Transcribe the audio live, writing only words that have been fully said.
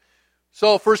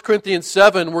So 1 Corinthians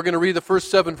 7, we're going to read the first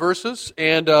 7 verses,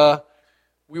 and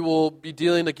we will be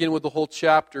dealing again with the whole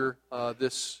chapter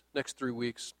this next 3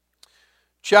 weeks.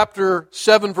 Chapter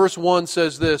 7, verse 1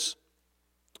 says this,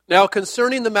 "Now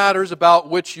concerning the matters about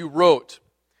which you wrote,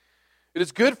 it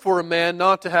is good for a man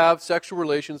not to have sexual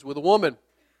relations with a woman.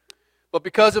 But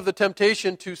because of the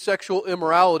temptation to sexual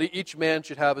immorality, each man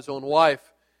should have his own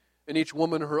wife, and each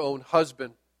woman her own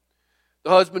husband. The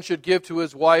husband should give to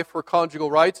his wife her conjugal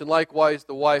rights, and likewise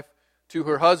the wife to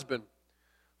her husband.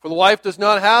 For the wife does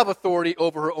not have authority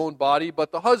over her own body,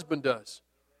 but the husband does.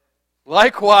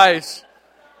 Likewise,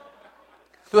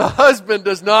 the husband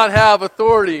does not have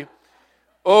authority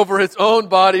over his own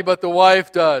body, but the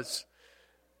wife does.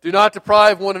 Do not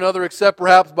deprive one another, except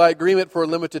perhaps by agreement for a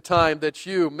limited time, that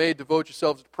you may devote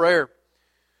yourselves to prayer.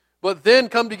 But then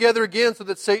come together again, so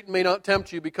that Satan may not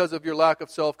tempt you because of your lack of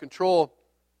self-control.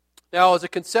 Now, as a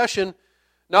concession,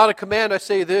 not a command, I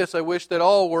say this: I wish that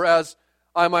all were as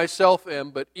I myself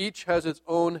am, but each has its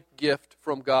own gift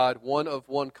from God, one of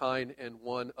one kind and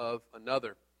one of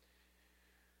another."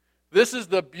 This is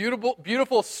the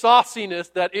beautiful sauciness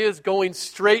that is going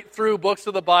straight through books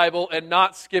of the Bible and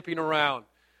not skipping around.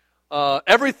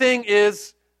 Everything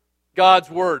is God's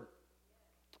Word.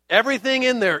 Everything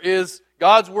in there is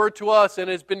God's Word to us and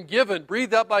has been given,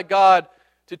 breathed out by God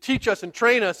to teach us and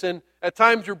train us and at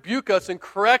times rebuke us and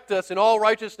correct us in all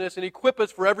righteousness and equip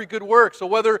us for every good work. So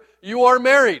whether you are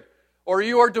married or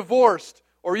you are divorced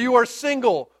or you are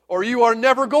single or you are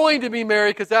never going to be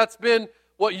married because that's been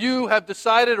what you have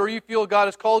decided or you feel God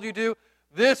has called you to,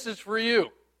 this is for you.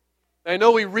 I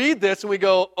know we read this and we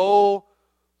go, "Oh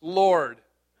Lord,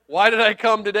 why did I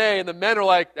come today?" And the men are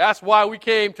like, "That's why we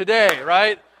came today,"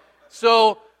 right?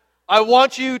 So I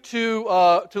want you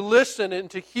to listen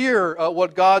and to hear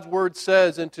what God's Word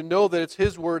says and to know that it's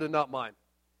His Word and not mine.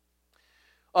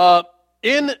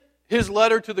 In his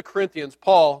letter to the Corinthians,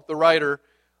 Paul, the writer,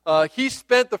 he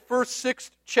spent the first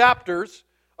 6 chapters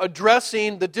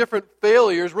addressing the different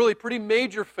failures, really pretty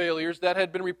major failures that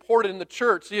had been reported in the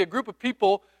church. See, a group of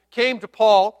people came to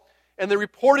Paul and they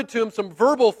reported to him some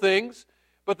verbal things,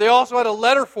 but they also had a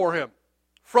letter for him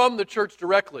from the church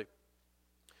directly.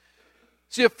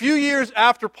 See, a few years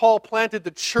after Paul planted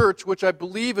the church, which I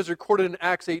believe is recorded in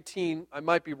Acts 18, I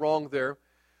might be wrong there,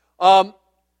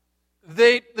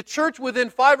 the church within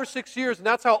 5 or 6 years, and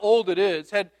that's how old it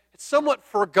is, had somewhat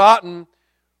forgotten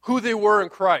who they were in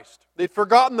Christ. They'd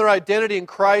forgotten their identity in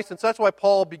Christ, and so that's why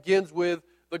Paul begins with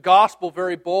the gospel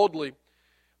very boldly.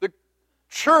 The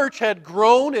church had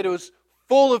grown, it was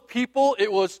full of people,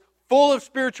 it was full of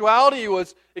spirituality, it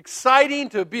was exciting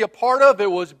to be a part of,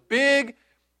 it was big,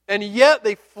 and yet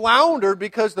they floundered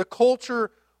because the culture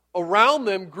around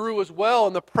them grew as well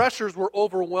and the pressures were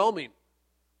overwhelming.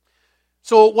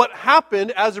 So what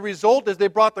happened as a result is they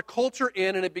brought the culture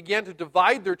in and it began to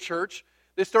divide their church.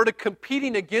 They started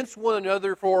competing against one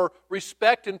another for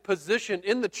respect and position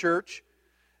in the church.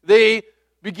 They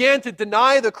began to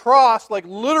deny the cross, like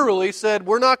literally said,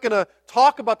 "We're not going to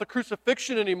talk about the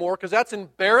crucifixion anymore because that's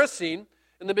embarrassing."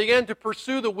 And they began to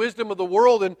pursue the wisdom of the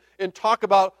world and talk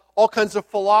about all kinds of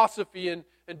philosophy and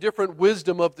different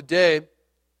wisdom of the day.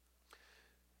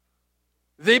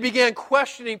 They began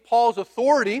questioning Paul's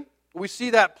authority. We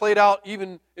see that played out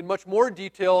even in much more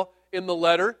detail in the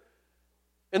letter.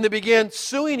 And they began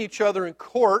suing each other in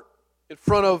court in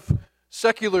front of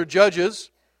secular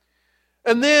judges.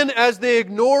 And then as they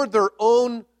ignored their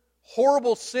own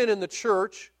horrible sin in the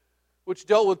church, which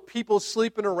dealt with people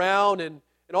sleeping around and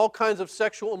all kinds of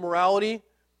sexual immorality,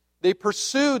 they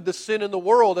pursued the sin in the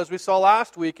world, as we saw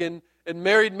last week, and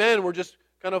married men were just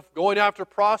kind of going after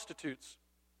prostitutes.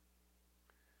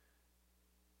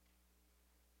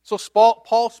 So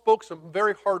Paul spoke some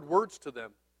very hard words to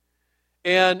them.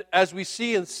 And as we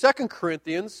see in 2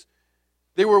 Corinthians,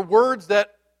 they were words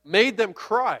that made them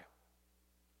cry.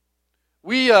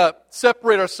 We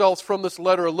separate ourselves from this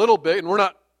letter a little bit, and we're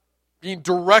not being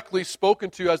directly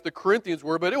spoken to as the Corinthians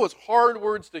were, but it was hard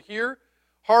words to hear,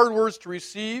 hard words to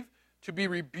receive, to be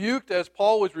rebuked as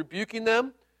Paul was rebuking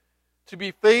them, to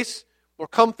be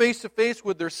come face to face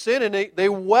with their sin, and they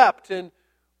wept. And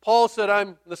Paul said,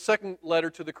 I'm the second letter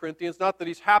to the Corinthians, not that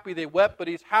he's happy they wept, but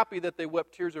he's happy that they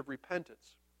wept tears of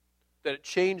repentance, that it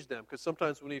changed them, because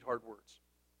sometimes we need hard words.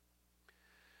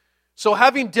 So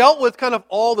having dealt with kind of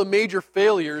all the major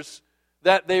failures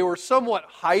that they were somewhat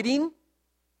hiding,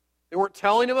 they weren't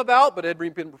telling him about, but had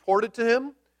been reported to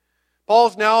him,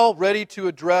 Paul's now ready to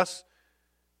address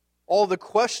all the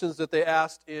questions that they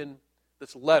asked in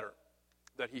this letter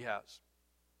that he has.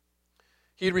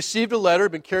 He had received a letter,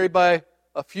 been carried by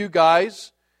a few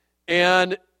guys,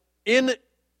 and in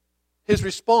his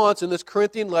response in this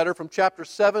Corinthian letter from chapter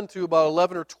 7 to about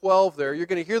 11 or 12 there, you're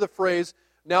going to hear the phrase,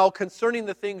 now concerning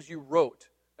the things you wrote,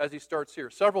 as he starts here,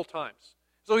 several times.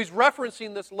 So he's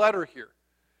referencing this letter here.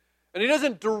 And he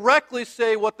doesn't directly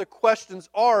say what the questions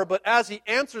are, but as he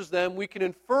answers them, we can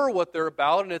infer what they're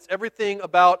about, and it's everything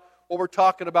about what we're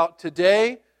talking about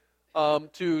today,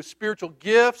 to spiritual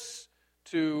gifts,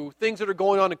 to things that are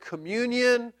going on in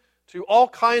communion, to all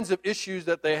kinds of issues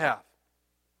that they have.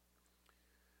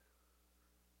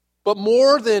 But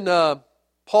more than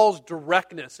Paul's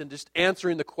directness in just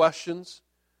answering the questions,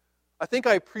 I think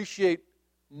I appreciate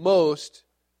most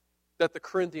that the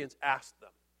Corinthians asked them.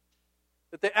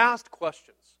 That they asked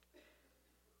questions.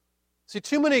 See,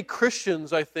 too many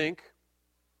Christians, I think,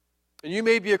 and you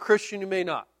may be a Christian, you may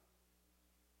not.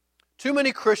 Too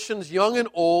many Christians, young and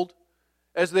old,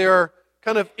 as they are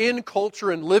kind of in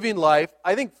culture and living life,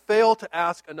 I think fail to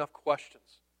ask enough questions.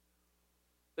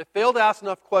 They fail to ask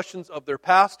enough questions of their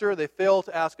pastor. They fail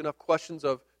to ask enough questions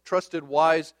of trusted,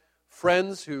 wise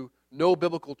friends who know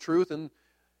biblical truth. And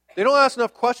they don't ask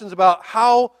enough questions about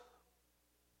how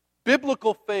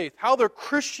biblical faith, how their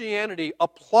Christianity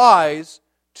applies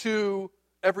to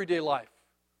everyday life,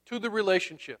 to the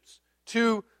relationships,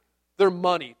 to their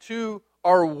money, to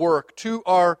our work, to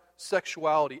our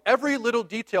sexuality. Every little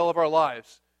detail of our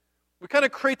lives. We kind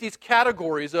of create these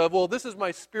categories of, well, this is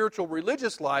my spiritual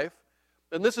religious life,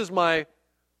 and this is my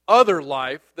other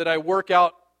life that I work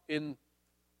out in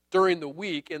during the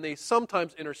week, and they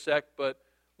sometimes intersect, but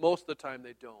most of the time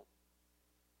they don't.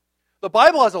 The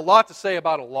Bible has a lot to say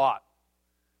about a lot.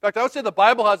 In fact, I would say the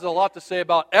Bible has a lot to say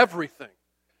about everything.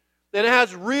 And it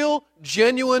has real,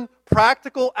 genuine,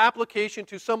 practical application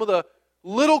to some of the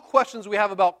little questions we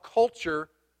have about culture,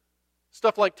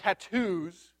 stuff like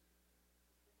tattoos,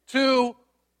 to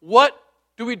what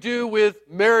do we do with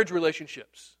marriage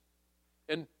relationships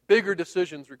and bigger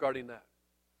decisions regarding that.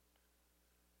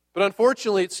 But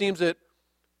unfortunately, it seems that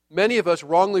many of us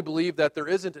wrongly believe that there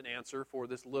isn't an answer for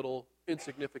this little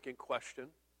insignificant question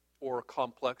or a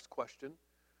complex question.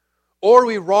 Or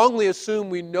we wrongly assume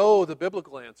we know the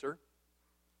biblical answer,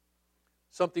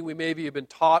 something we maybe have been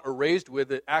taught or raised with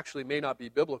that actually may not be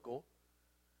biblical.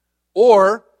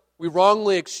 Or we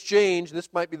wrongly exchange, and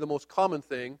this might be the most common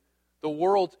thing, the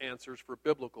world's answers for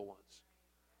biblical ones.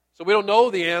 So we don't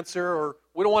know the answer, or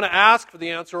we don't want to ask for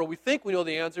the answer, or we think we know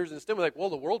the answers, and instead we're like, well,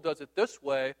 the world does it this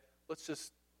way, let's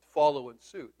just follow in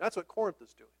suit. That's what Corinth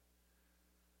is doing.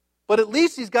 But at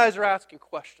least these guys are asking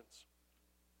questions.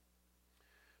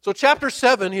 So chapter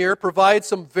 7 here provides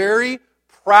some very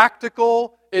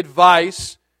practical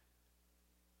advice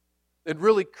and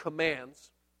really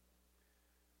commands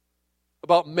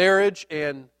about marriage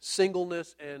and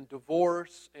singleness and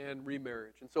divorce and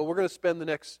remarriage. And so we're going to spend the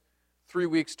next 3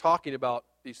 weeks talking about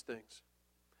these things.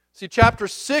 See, chapter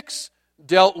 6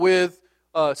 dealt with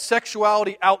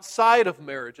sexuality outside of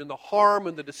marriage and the harm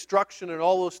and the destruction and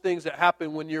all those things that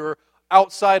happen when you're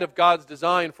outside of God's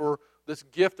design for this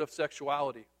gift of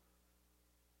sexuality.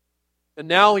 And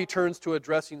now he turns to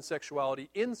addressing sexuality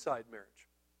inside marriage.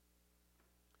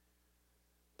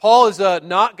 Paul is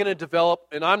not going to develop,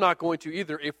 and I'm not going to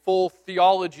either, a full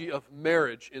theology of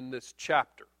marriage in this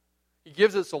chapter. He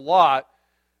gives us a lot,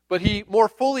 but he more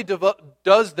fully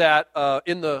does that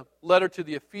in the letter to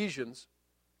the Ephesians,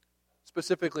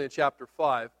 specifically in chapter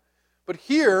 5. But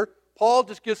here, Paul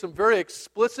just gives some very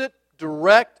explicit,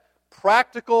 direct,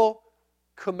 practical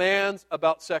commands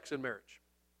about sex and marriage.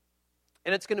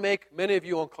 And it's going to make many of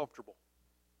you uncomfortable.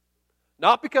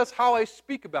 Not because how I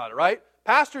speak about it, right?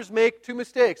 Pastors make two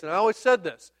mistakes, and I always said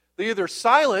this. They're either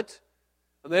silent,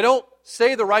 and they don't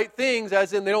say the right things,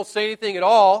 as in they don't say anything at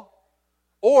all,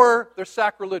 or they're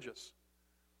sacrilegious,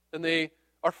 and they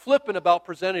are flippant about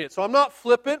presenting it. So I'm not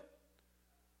flippant,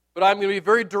 but I'm going to be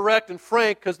very direct and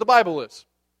frank, because the Bible is.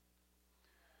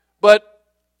 But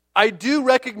I do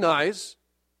recognize,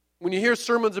 when you hear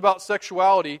sermons about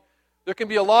sexuality, there can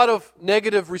be a lot of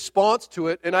negative response to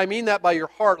it, and I mean that by your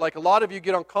heart. Like a lot of you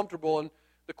get uncomfortable, and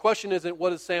the question isn't,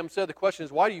 what has Sam said? The question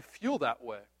is, why do you feel that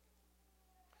way?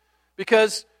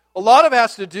 Because a lot of it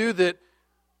has to do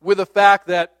with the fact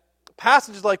that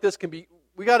passages like this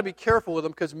we got to be careful with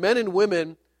them, because men and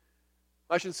women,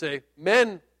 I should say,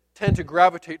 men tend to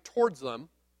gravitate towards them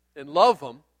and love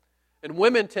them, and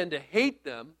women tend to hate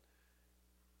them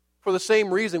for the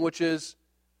same reason, which is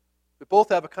they both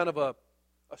have a kind of a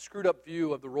screwed up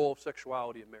view of the role of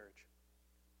sexuality in marriage,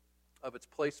 of its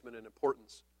placement and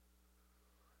importance.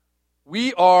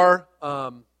 We are,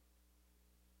 I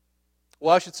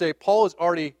should say, Paul has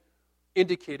already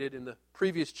indicated in the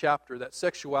previous chapter that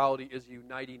sexuality is a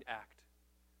uniting act.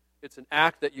 It's an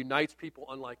act that unites people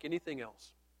unlike anything else.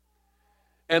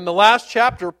 And the last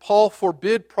chapter, Paul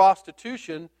forbid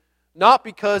prostitution, not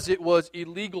because it was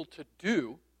illegal to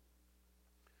do,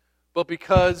 but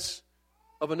because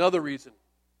of another reason.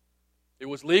 It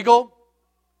was legal.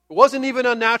 It wasn't even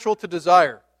unnatural to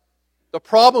desire. The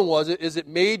problem is it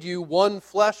made you one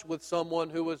flesh with someone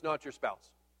who was not your spouse.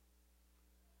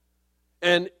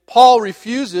 And Paul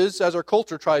refuses, as our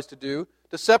culture tries to do,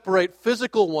 to separate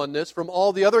physical oneness from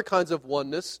all the other kinds of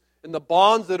oneness and the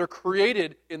bonds that are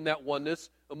created in that oneness,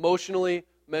 emotionally,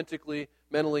 mentally,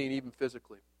 and even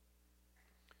physically.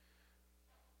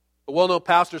 A well-known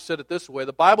pastor said it this way: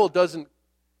 the Bible doesn't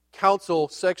counsel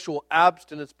sexual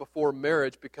abstinence before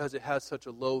marriage because it has such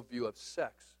a low view of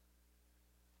sex,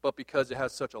 but because it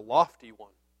has such a lofty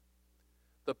one.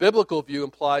 The biblical view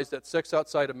implies that sex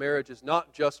outside of marriage is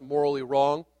not just morally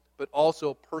wrong, but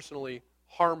also personally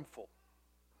harmful.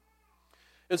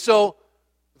 And so,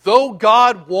 though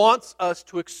God wants us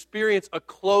to experience a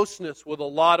closeness with a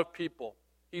lot of people,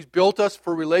 He's built us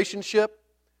for relationship,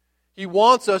 He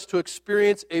wants us to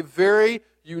experience a very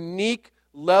unique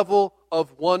level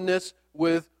of oneness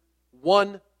with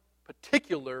one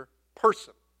particular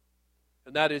person,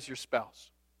 and that is your spouse.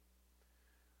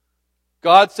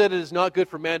 God said it is not good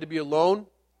for man to be alone.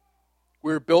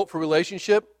 We're built for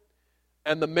relationship,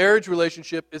 and the marriage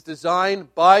relationship is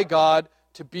designed by God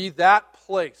to be that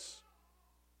place,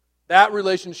 that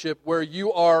relationship where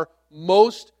you are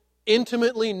most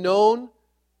intimately known,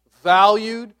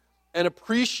 valued, and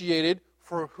appreciated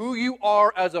for who you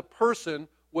are as a person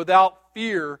without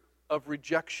fear of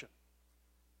rejection.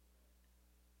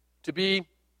 To be,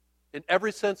 in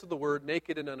every sense of the word,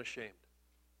 naked and unashamed.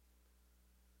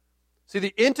 See,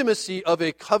 the intimacy of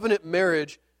a covenant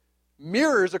marriage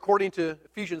mirrors, according to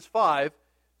Ephesians 5,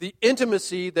 the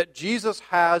intimacy that Jesus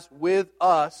has with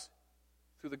us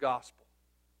through the gospel.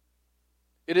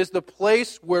 It is the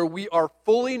place where we are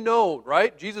fully known,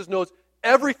 right? Jesus knows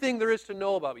everything there is to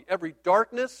know about me. Every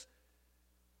darkness,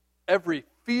 every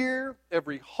fear,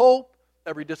 every hope,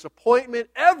 every disappointment,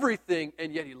 everything,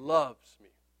 and yet He loves me.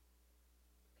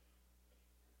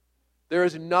 There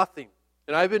is nothing.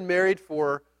 And I've been married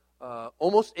for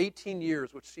almost 18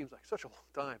 years, which seems like such a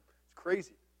long time. It's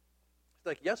crazy. It's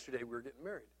like yesterday we were getting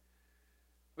married.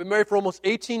 I've been married for almost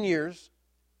 18 years,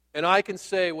 and I can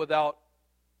say without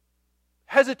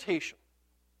hesitation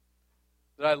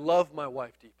that I love my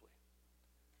wife deeply.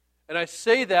 And I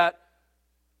say that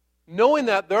knowing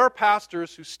that there are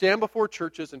pastors who stand before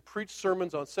churches and preach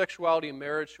sermons on sexuality and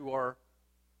marriage who are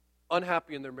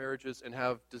unhappy in their marriages and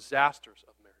have disasters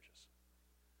of marriages.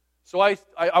 So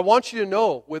I want you to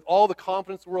know with all the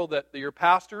confidence in the world that your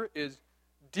pastor is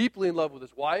deeply in love with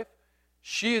his wife.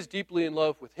 She is deeply in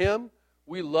love with him.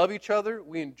 We love each other.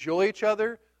 We enjoy each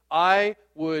other. I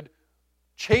would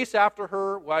chase after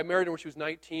her. Well, I married her when she was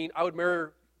 19. I would marry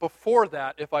her before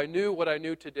that if I knew what I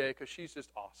knew today, because she's just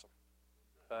awesome.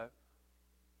 Okay?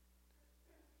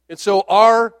 And so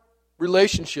our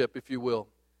relationship, if you will,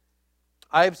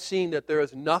 I've seen that there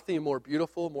is nothing more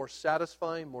beautiful, more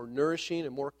satisfying, more nourishing,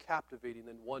 and more captivating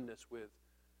than oneness with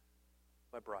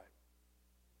my bride.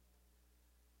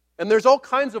 And there's all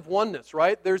kinds of oneness,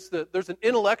 right? There's an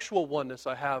intellectual oneness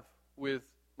I have with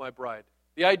my bride.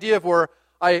 The idea of where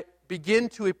I begin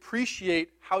to appreciate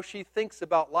how she thinks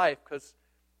about life, because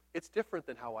it's different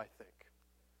than how I think.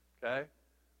 Okay?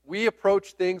 We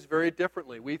approach things very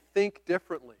differently. We think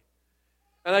differently.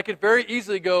 And I could very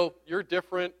easily go, you're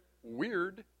different,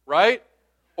 weird, right?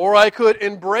 Or I could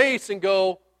embrace and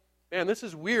go, man, this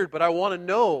is weird, but I want to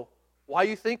know why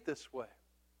you think this way.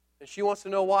 And she wants to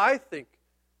know why I think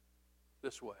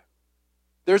this way.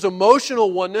 There's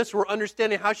emotional oneness. We're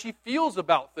understanding how she feels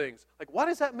about things. Like, why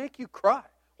does that make you cry?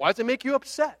 Why does it make you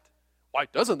upset? Why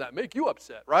doesn't that make you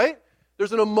upset, right?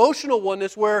 There's an emotional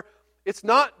oneness where it's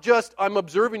not just I'm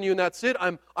observing you and that's it.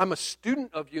 I'm a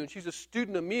student of you and she's a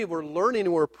student of me. We're learning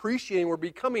and we're appreciating. We're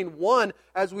becoming one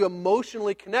as we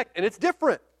emotionally connect. And it's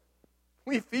different.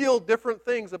 We feel different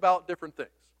things about different things.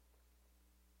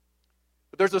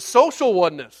 But there's a social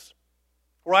oneness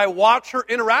where I watch her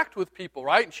interact with people,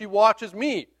 right? And she watches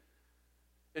me.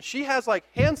 And she has like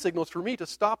hand signals for me to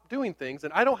stop doing things,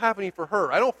 and I don't have any for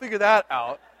her. I don't figure that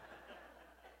out.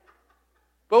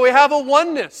 But we have a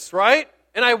oneness, right?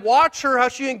 And I watch her, how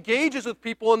she engages with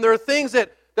people, and there are things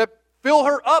that fill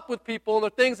her up with people, and there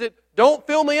are things that don't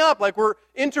fill me up. Like we're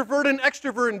introverted and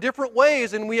extroverted in different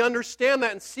ways, and we understand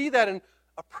that and see that and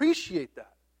appreciate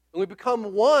that. And we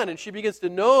become one, and she begins to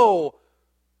know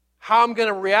how I'm going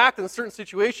to react in certain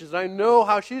situations, and I know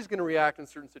how she's going to react in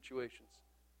certain situations.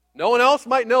 No one else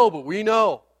might know, but we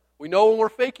know. We know when we're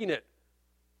faking it,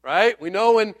 right? We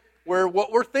know when where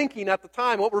what we're thinking at the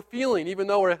time, what we're feeling, even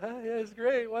though we're, yeah, it's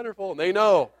great, wonderful, and they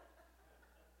know.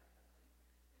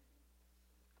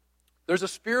 There's a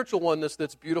spiritual oneness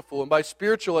that's beautiful, and by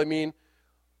spiritual I mean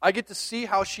I get to see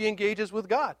how she engages with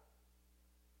God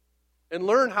and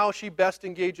learn how she best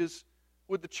engages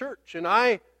with the church. And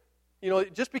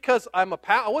just because I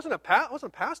wasn't a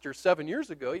pastor 7 years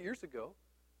ago, 8 years ago.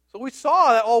 So we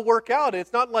saw that all work out. And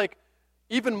it's not like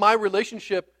even my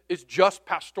relationship is just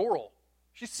pastoral.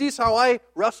 She sees how I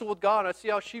wrestle with God, and I see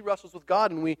how she wrestles with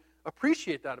God, and we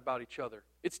appreciate that about each other.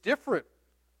 It's different.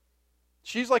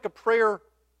 She's like a prayer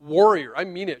warrior. I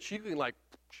mean it.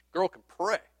 Girl can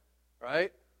pray,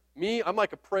 right? Me, I'm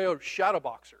like a prayer shadow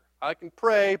boxer. I can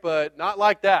pray, but not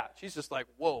like that. She's just like,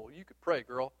 whoa, you could pray,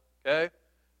 girl. Okay?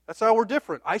 That's how we're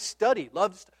different. I study.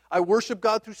 I worship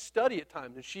God through study at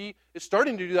times, and she is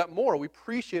starting to do that more. We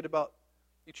appreciate about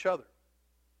each other.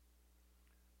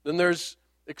 Then there's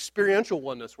experiential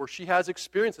oneness, where she has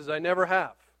experiences I never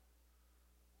have.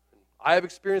 I have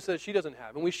experiences that she doesn't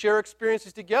have. And we share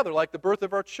experiences together, like the birth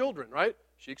of our children, right?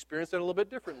 She experienced it a little bit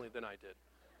differently than I did.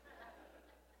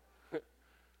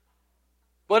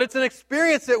 But it's an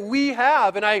experience that we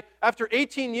have. And after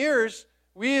 18 years,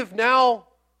 we have now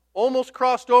almost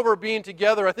crossed over being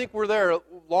together. I think we're there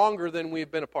longer than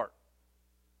we've been apart.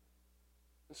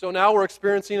 And so now we're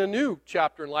experiencing a new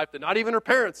chapter in life that not even her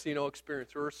parents,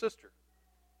 experience, or her sister.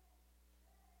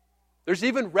 There's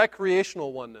even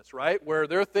recreational oneness, right? Where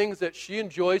there are things that she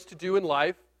enjoys to do in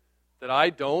life that I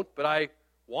don't, but I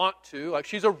want to. Like,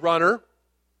 she's a runner.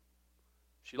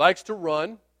 She likes to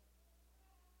run.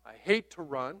 I hate to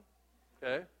run.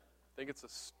 Okay? I think if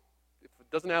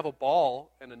it doesn't have a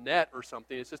ball and a net or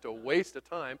something, it's just a waste of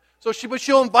time. So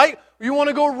she'll invite, you want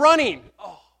to go running?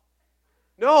 Oh,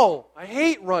 no, I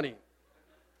hate running.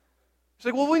 She's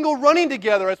like, well, we can go running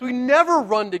together. We never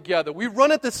run together. We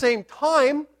run at the same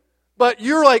time. But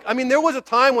you're like, there was a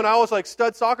time when I was like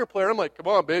stud soccer player. I'm like, come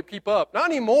on, babe, keep up.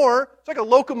 Not anymore. It's like a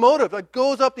locomotive that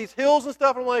goes up these hills and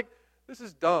stuff. I'm like, this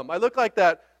is dumb. I look like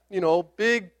that,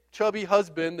 big, chubby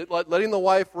husband that letting the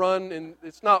wife run, and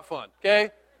it's not fun,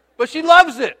 okay? But she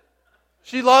loves it.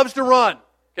 She loves to run,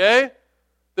 okay?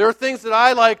 There are things that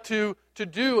I like to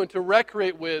do and to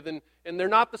recreate with, and they're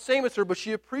not the same as her, but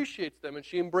she appreciates them and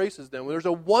she embraces them. There's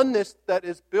a oneness that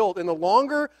is built, and the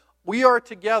longer we are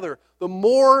together, the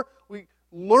more we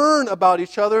learn about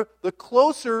each other, the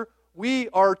closer we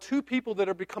are two people that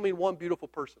are becoming one beautiful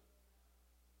person.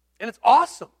 And it's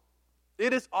awesome.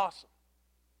 It is awesome.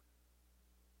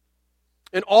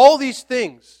 And all these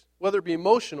things, whether it be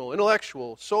emotional,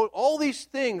 intellectual, so all these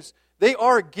things, they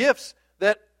are gifts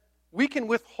that we can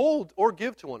withhold or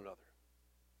give to one another.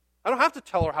 I don't have to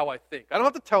tell her how I think. I don't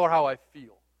have to tell her how I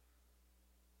feel.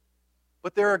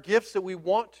 But there are gifts that we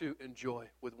want to enjoy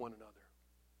with one another.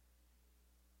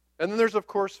 And then there's, of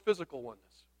course, physical oneness.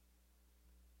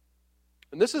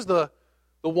 And this is the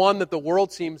one that the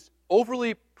world seems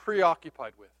overly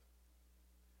preoccupied with.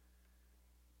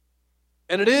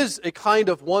 And it is a kind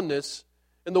of oneness,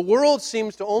 and the world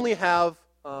seems to only have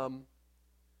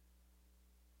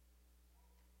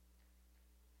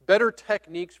better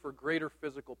techniques for greater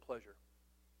physical pleasure.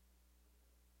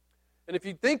 And if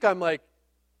you think I'm like,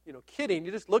 kidding,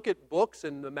 you just look at books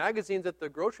and the magazines at the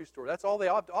grocery store. That's all they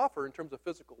have to offer in terms of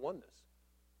physical oneness.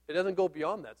 It doesn't go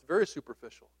beyond that. It's very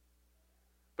superficial.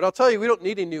 But I'll tell you, we don't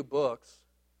need any new books.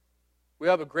 We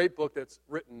have a great book that's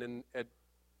written, and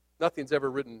nothing's ever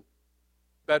written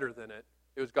better than it.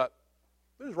 It was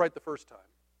right the first time.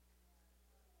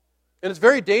 And it's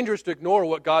very dangerous to ignore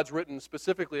what God's written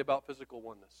specifically about physical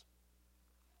oneness.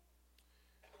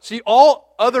 See,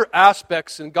 all other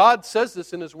aspects, and God says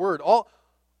this in His Word, all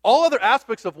other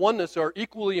aspects of oneness are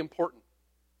equally important.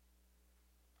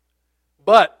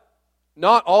 But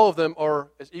not all of them are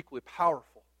as equally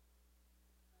powerful.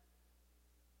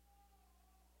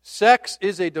 Sex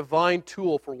is a divine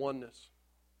tool for oneness,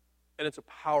 and it's a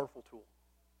powerful tool.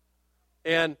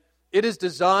 And it is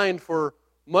designed for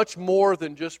much more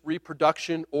than just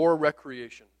reproduction or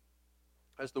recreation,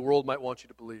 as the world might want you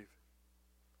to believe.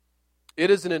 It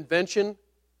is an invention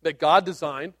that God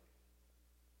designed.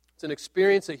 It's an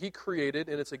experience that He created,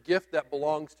 and it's a gift that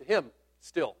belongs to Him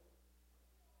still.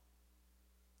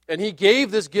 And He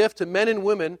gave this gift to men and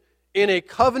women in a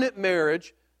covenant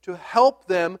marriage to help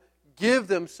them give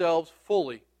themselves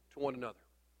fully to one another.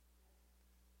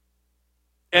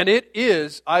 And it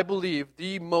is, I believe,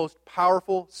 the most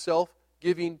powerful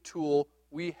self-giving tool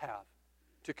we have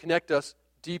to connect us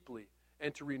deeply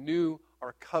and to renew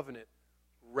our covenant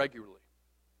regularly.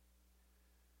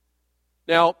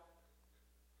 Now,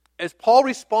 as Paul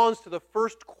responds to the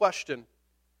first question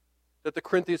that the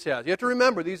Corinthians has, you have to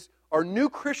remember these are new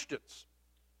Christians.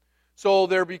 So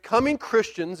they're becoming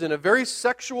Christians in a very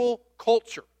sexual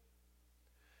culture.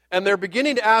 And they're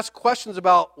beginning to ask questions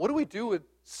about, what do we do with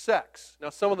sex? Now,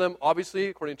 some of them, obviously,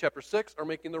 according to chapter 6, are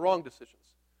making the wrong decisions.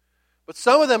 But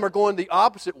some of them are going the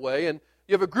opposite way, and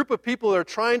you have a group of people that are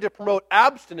trying to promote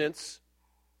abstinence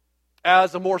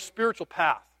as a more spiritual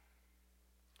path.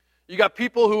 You got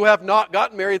people who have not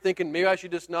gotten married thinking, maybe I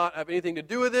should just not have anything to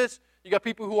do with this. You got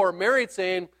people who are married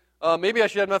saying, maybe I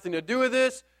should have nothing to do with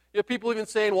this. You have people even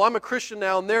saying, well, I'm a Christian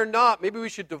now, and they're not. Maybe we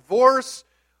should divorce.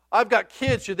 I've got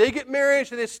kids. Should they get married?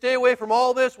 Should they stay away from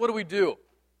all this? What do we do?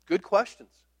 Good questions.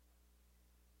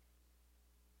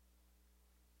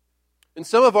 And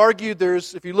some have argued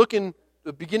if you look in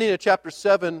the beginning of chapter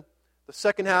 7, the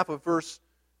second half of verse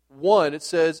 1, it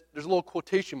says, there's a little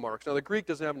quotation marks. Now, the Greek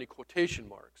doesn't have any quotation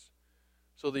marks.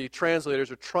 So the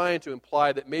translators are trying to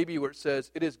imply that maybe where it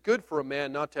says, it is good for a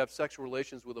man not to have sexual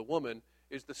relations with a woman,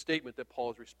 is the statement that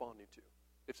Paul is responding to.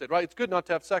 They've said, right, it's good not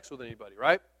to have sex with anybody,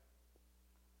 right?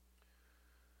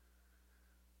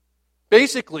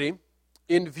 Basically,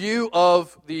 in view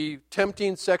of the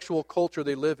tempting sexual culture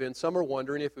they live in, some are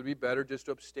wondering if it would be better just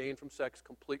to abstain from sex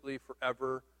completely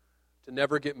forever, to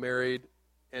never get married,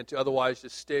 and to otherwise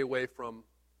just stay away from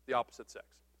the opposite sex.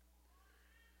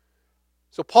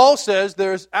 So Paul says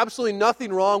there's absolutely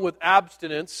nothing wrong with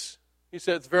abstinence. He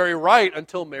said it's very right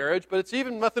until marriage, but it's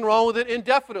even nothing wrong with it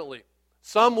indefinitely.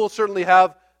 Some will certainly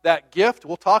have that gift.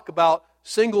 We'll talk about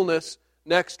singleness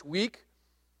next week.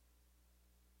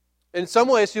 In some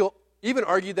ways, he'll even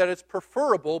argue that it's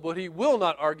preferable, but he will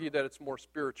not argue that it's more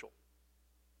spiritual.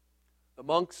 The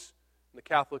monks and the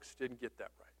Catholics didn't get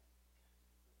that right.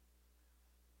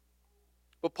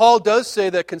 But Paul does say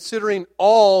that considering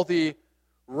all the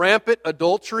rampant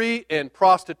adultery and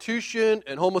prostitution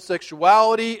and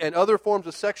homosexuality and other forms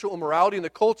of sexual immorality in the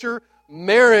culture,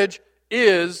 marriage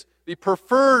is the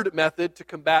preferred method to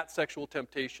combat sexual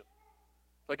temptation.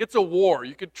 Like it's a war.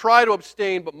 You could try to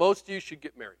abstain, but most of you should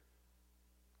get married.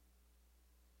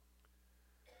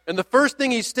 And the first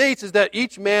thing he states is that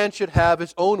each man should have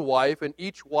his own wife and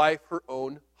each wife her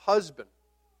own husband.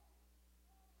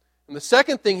 And the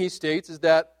second thing he states is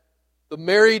that the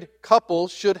married couple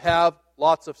should have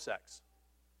lots of sex.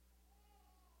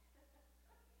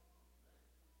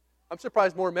 I'm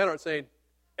surprised more men aren't saying,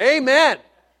 amen,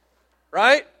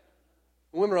 right?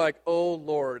 Women are like, oh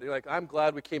Lord. They're like, I'm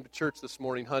glad we came to church this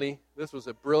morning, honey. This was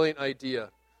a brilliant idea.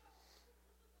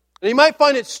 And you might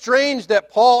find it strange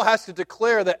that Paul has to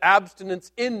declare that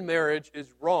abstinence in marriage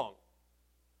is wrong.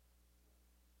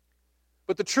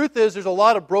 But the truth is, there's a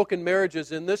lot of broken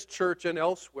marriages in this church and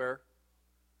elsewhere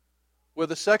where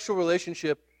the sexual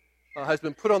relationship has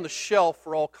been put on the shelf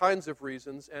for all kinds of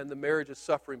reasons, and the marriage is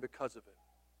suffering because of it.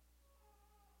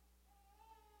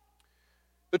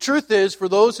 The truth is, for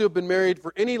those who have been married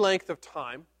for any length of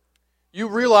time, you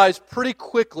realize pretty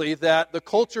quickly that the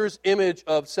culture's image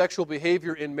of sexual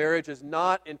behavior in marriage is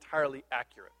not entirely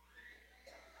accurate.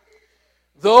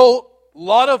 Though a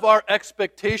lot of our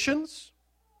expectations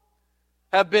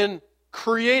have been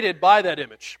created by that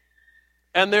image.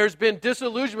 And there's been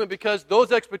disillusionment because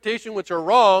those expectations which are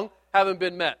wrong haven't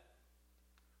been met.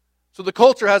 So the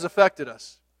culture has affected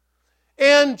us.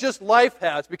 And just life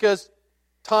has, because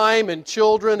time and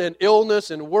children and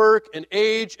illness and work and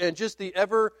age and just the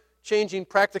ever-changing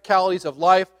practicalities of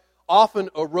life often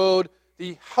erode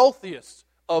the healthiest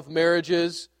of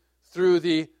marriages through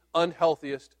the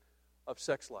unhealthiest of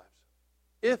sex lives.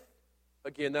 If,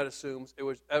 again, that assumes it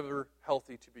was ever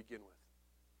healthy to begin with.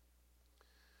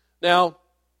 Now,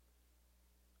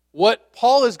 what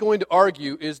Paul is going to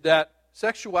argue is that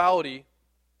sexuality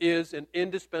is an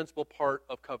indispensable part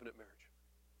of covenant marriage.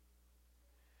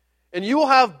 And you will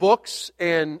have books,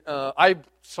 and I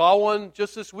saw one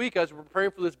just this week as we're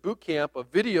preparing for this boot camp, a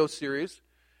video series,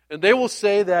 and they will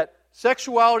say that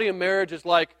sexuality in marriage is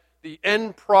like the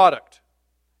end product.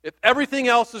 If everything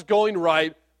else is going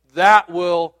right, that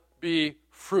will be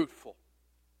fruitful.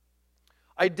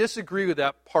 I disagree with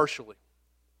that partially.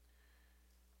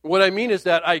 What I mean is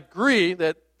that I agree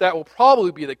that that will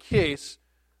probably be the case,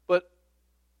 but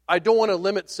I don't want to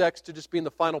limit sex to just being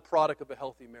the final product of a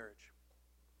healthy marriage.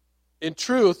 In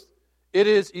truth, it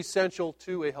is essential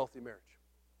to a healthy marriage.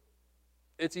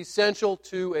 It's essential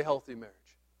to a healthy marriage.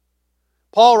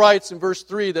 Paul writes in verse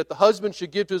 3 that the husband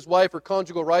should give to his wife her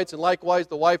conjugal rights, and likewise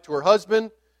the wife to her husband.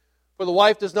 For the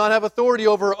wife does not have authority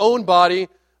over her own body,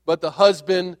 but the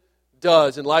husband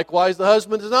does. And likewise the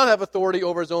husband does not have authority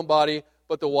over his own body,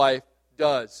 but the wife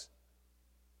does.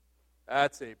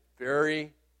 That's a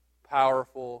very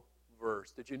powerful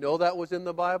verse. Did you know that was in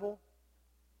the Bible?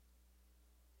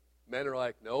 Men are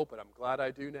like, no, but I'm glad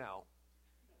I do now.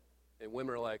 And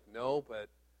women are like, no, but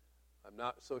I'm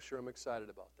not so sure I'm excited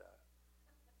about that.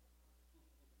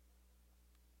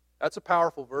 That's a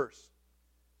powerful verse.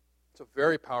 It's a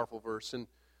very powerful verse. And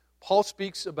Paul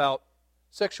speaks about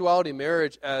sexuality in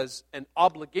marriage as an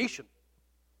obligation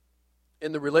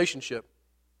in the relationship.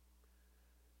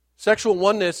 Sexual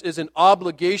oneness is an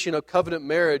obligation of covenant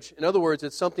marriage. In other words,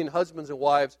 it's something husbands and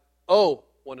wives owe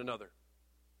one another.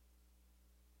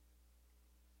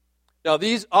 Now,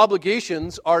 these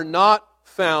obligations are not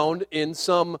found in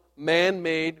some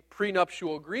man-made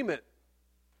prenuptial agreement.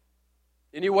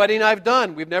 Any wedding I've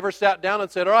done, we've never sat down and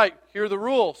said, all right, here are the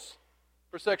rules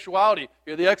for sexuality.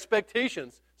 Here are the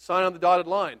expectations. Sign on the dotted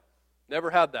line. Never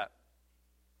had that.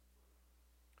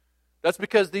 That's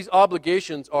because these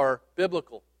obligations are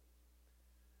biblical.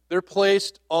 They're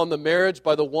placed on the marriage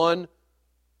by the one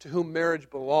to whom marriage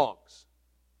belongs,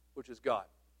 which is God.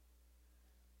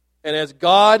 And as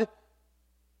God,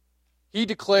 He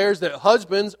declares that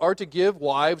husbands are to give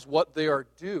wives what they are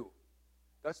due.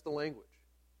 That's the language.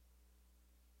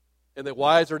 And that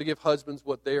wives are to give husbands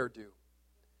what they are due.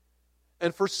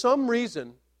 And for some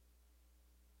reason,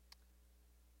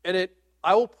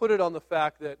 I will put it on the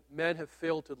fact that men have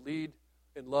failed to lead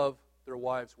and love their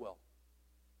wives well.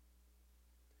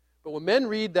 But when men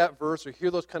read that verse or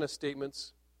hear those kind of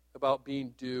statements about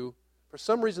being due, for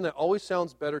some reason that always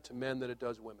sounds better to men than it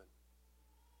does women.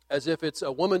 As if it's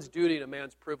a woman's duty and a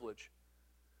man's privilege.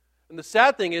 And the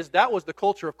sad thing is that was the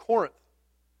culture of Corinth.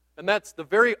 And that's the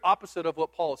very opposite of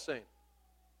what Paul is saying.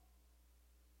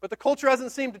 But the culture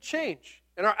hasn't seemed to change.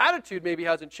 And our attitude maybe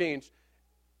hasn't changed.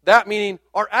 That meaning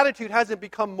our attitude hasn't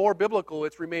become more biblical,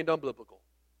 it's remained unbiblical.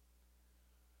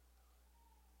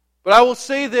 But I will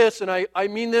say this, and I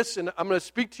mean this, and I'm going to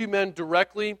speak to you men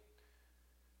directly.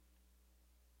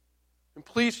 And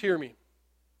please hear me.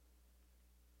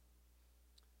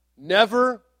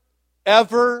 Never,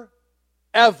 ever,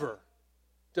 ever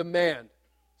demand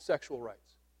sexual rights.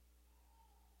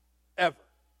 Ever.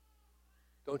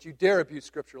 Don't you dare abuse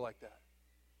Scripture like that.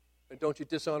 And don't you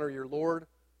dishonor your Lord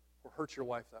or hurt your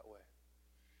wife that way.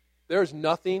 There is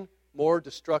nothing more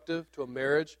destructive to a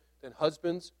marriage than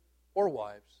husbands or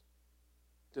wives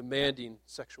demanding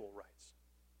sexual rights.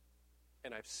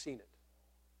 And I've seen it.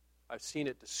 I've seen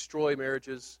it destroy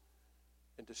marriages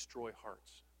and destroy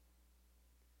hearts.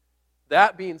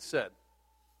 That being said,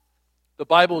 the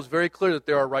Bible is very clear that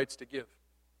there are rights to give.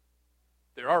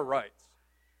 There are rights.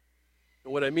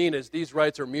 And what I mean is these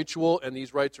rights are mutual and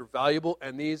these rights are valuable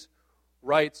and these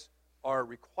rights are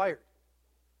required.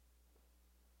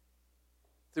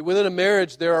 See, within a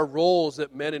marriage, there are roles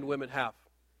that men and women have.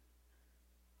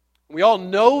 We all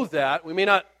know that. We may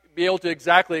not be able to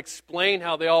exactly explain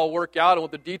how they all work out and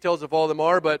what the details of all of them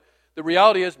are, but the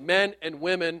reality is men and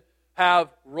women have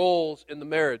roles in the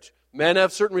marriage. Men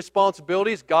have certain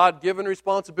responsibilities, God-given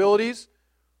responsibilities,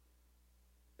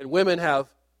 and women have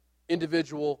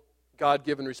individual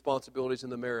God-given responsibilities in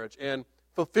the marriage. And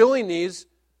fulfilling these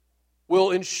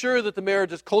will ensure that the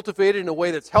marriage is cultivated in a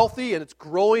way that's healthy and it's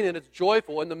growing and it's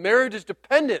joyful. And the marriage is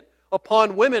dependent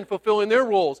upon women fulfilling their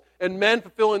roles and men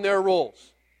fulfilling their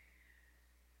roles.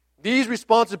 These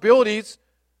responsibilities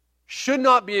should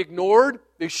not be ignored.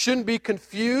 They shouldn't be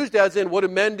confused as in what do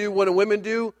men do, what do women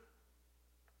do.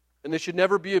 And they should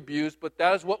never be abused, but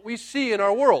that is what we see in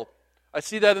our world. I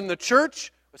see that in the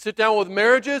church. I sit down with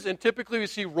marriages, and typically we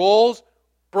see roles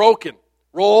broken,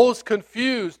 roles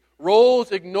confused,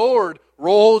 roles ignored,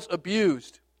 roles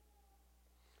abused.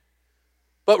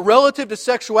 But relative to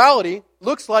sexuality,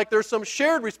 looks like there's some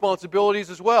shared responsibilities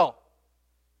as well.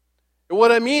 And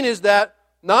what I mean is that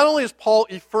not only does Paul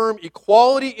affirm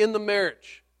equality in the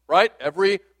marriage, right?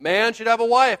 Every man should have a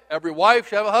wife. Every wife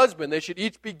should have a husband. They should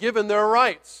each be given their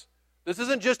rights. This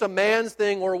isn't just a man's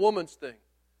thing or a woman's thing.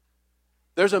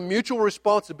 There's a mutual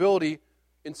responsibility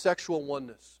in sexual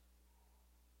oneness.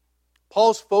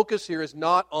 Paul's focus here is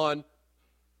not on,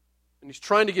 and he's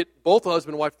trying to get both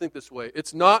husband and wife to think this way,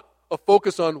 it's not a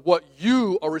focus on what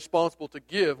you are responsible to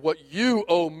give, what you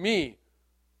owe me.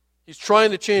 He's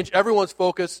trying to change everyone's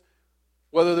focus,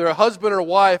 whether they're a husband or a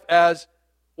wife, as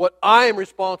what I am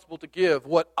responsible to give,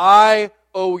 what I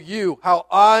owe you, how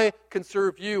I can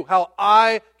serve you, how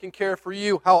I can care for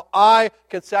you, how I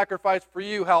can sacrifice for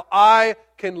you, how I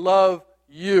can love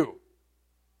you.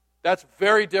 That's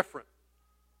very different.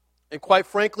 And quite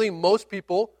frankly, most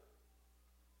people,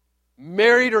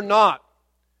 married or not,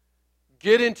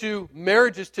 get into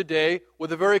marriages today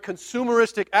with a very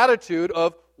consumeristic attitude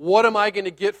of, what am I going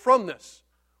to get from this?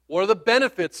 What are the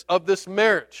benefits of this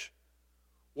marriage?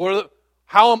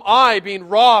 How am I being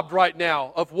robbed right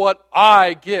now of what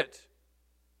I get?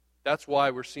 That's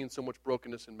why we're seeing so much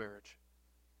brokenness in marriage.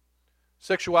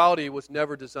 Sexuality was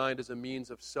never designed as a means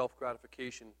of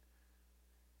self-gratification,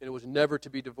 and it was never to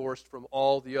be divorced from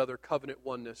all the other covenant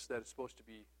oneness that is supposed to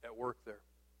be at work there.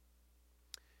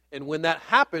 And when that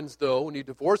happens, though, when you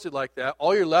divorce it like that,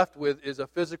 all you're left with is a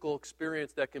physical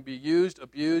experience that can be used,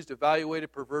 abused,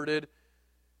 evaluated, perverted,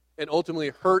 and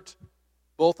ultimately hurt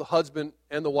both the husband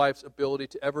and the wife's ability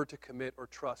to ever to commit or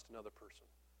trust another person.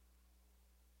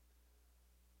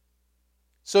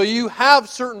 So you have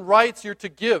certain rights you're to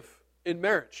give in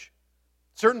marriage.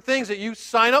 Certain things that you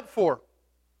sign up for.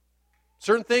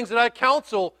 Certain things that I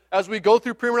counsel as we go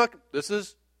through premarital. This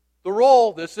is the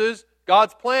role. This is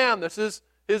God's plan. This is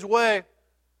His way.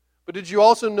 But did you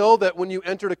also know that when you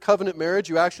entered a covenant marriage,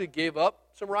 you actually gave up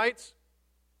some rights?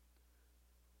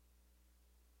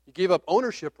 You gave up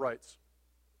ownership rights.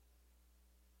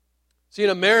 See, in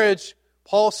a marriage,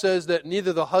 Paul says that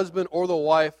neither the husband or the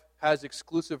wife has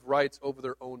exclusive rights over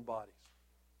their own bodies.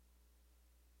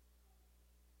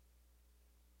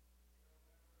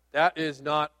 That is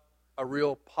not a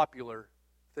real popular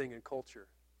thing in culture.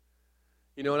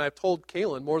 You know, and I've told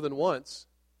Kaylin more than once,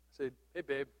 I said, hey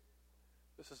babe,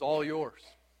 this is all yours.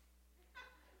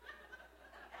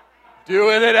 Do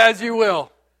with it as you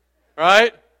will.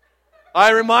 Right?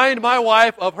 I remind my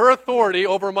wife of her authority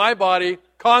over my body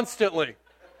constantly.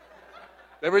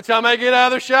 Every time I get out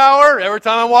of the shower, every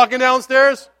time I'm walking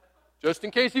downstairs, just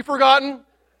in case you've forgotten,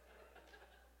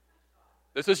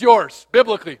 this is yours,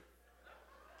 biblically.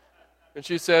 And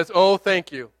she says, oh,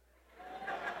 thank you.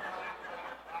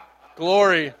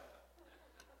 Glory.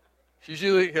 She's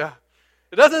usually, yeah.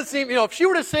 It doesn't seem, if she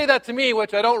were to say that to me,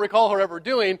 which I don't recall her ever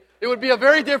doing, it would be a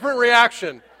very different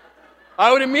reaction.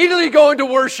 I would immediately go into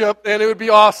worship, and it would be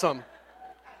awesome.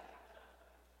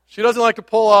 She doesn't like to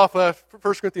pull off 1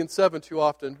 Corinthians 7 too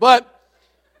often. But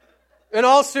in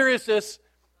all seriousness,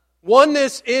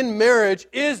 oneness in marriage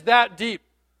is that deep.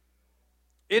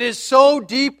 It is so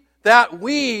deep that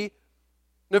we,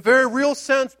 in a very real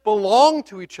sense, belong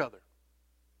to each other.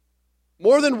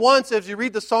 More than once, as you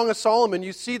read the Song of Solomon,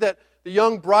 you see that the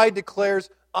young bride declares,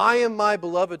 I am my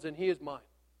beloved's and he is mine.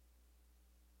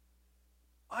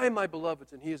 I am my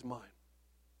beloved's and he is mine.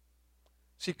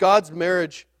 See, God's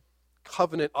marriage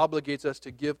covenant obligates us to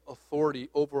give authority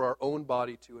over our own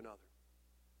body to another.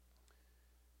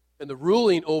 And the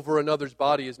ruling over another's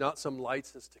body is not some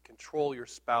license to control your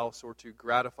spouse or to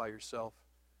gratify yourself.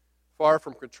 Far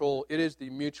from control, it is the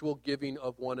mutual giving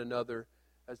of one another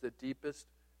as the deepest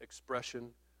expression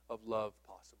of love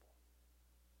possible.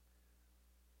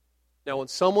 Now, when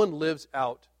someone lives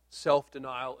out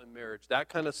self-denial in marriage, that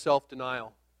kind of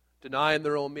self-denial, denying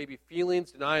their own maybe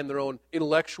feelings, denying their own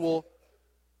intellectual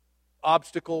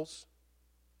obstacles,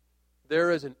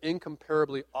 there is an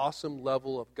incomparably awesome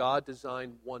level of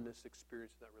God-designed oneness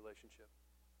experience in that relationship.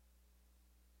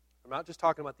 I'm not just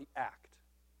talking about the act.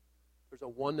 There's a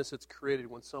oneness that's created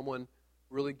when someone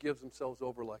really gives themselves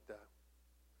over like that.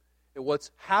 And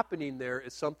what's happening there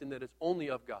is something that is only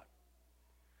of God.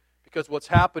 Because what's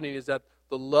happening is that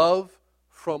the love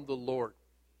from the Lord,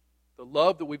 the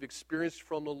love that we've experienced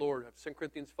from the Lord, 2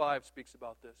 Corinthians 5 speaks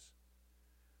about this,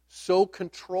 so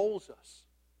controls us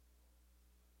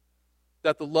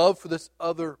that the love for this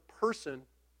other person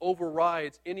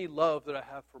overrides any love that I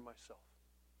have for myself.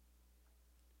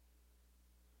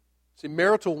 See,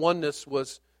 marital oneness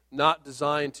was not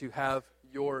designed to have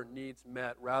your needs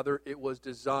met. Rather, it was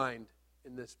designed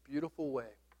in this beautiful way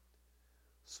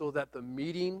so that the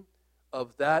meeting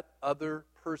of that other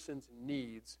person's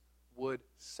needs would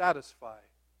satisfy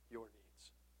your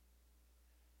needs.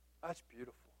 That's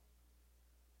beautiful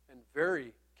and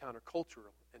very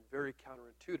countercultural and very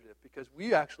counterintuitive, because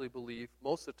we actually believe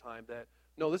most of the time that,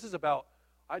 no, this is about,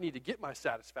 I need to get my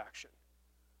satisfaction.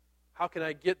 How can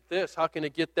I get this? How can I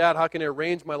get that? How can I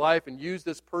arrange my life and use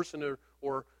this person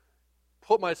or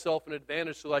put myself in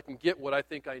advantage so that I can get what I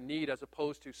think I need, as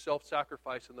opposed to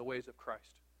self-sacrifice in the ways of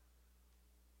Christ?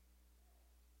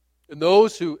 And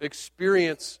those who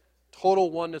experience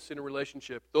total oneness in a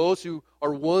relationship, those who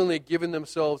are willingly giving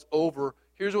themselves over,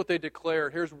 here's what they declare,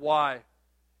 here's why.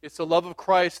 It's the love of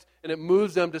Christ, and it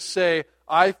moves them to say,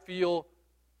 I feel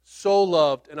so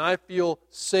loved, and I feel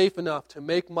safe enough to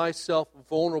make myself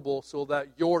vulnerable so that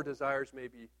your desires may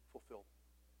be fulfilled.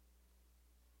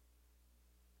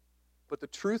 But the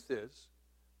truth is,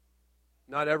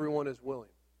 not everyone is willing.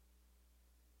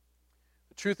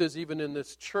 The truth is, even in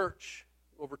this church,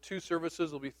 over 2 services,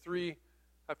 there'll be 3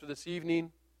 after this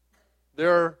evening,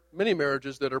 there are many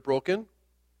marriages that are broken,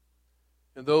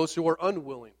 and those who are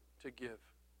unwilling to give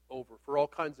over for all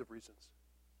kinds of reasons.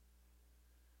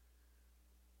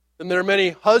 And there are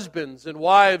many husbands and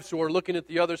wives who are looking at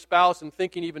the other spouse and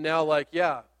thinking even now like,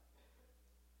 yeah,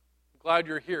 glad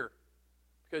you're here,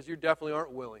 because you definitely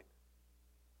aren't willing.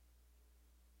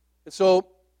 And so,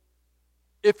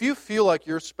 if you feel like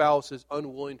your spouse is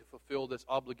unwilling to fulfill this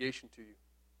obligation to you,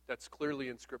 that's clearly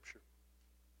in Scripture,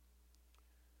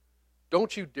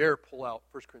 don't you dare pull out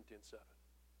 1 Corinthians 7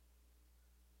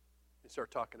 and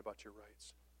start talking about your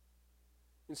rights.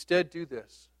 Instead, do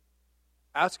this.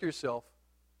 Ask yourself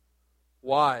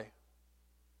why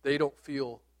they don't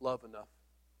feel love enough,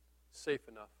 safe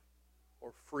enough,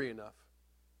 or free enough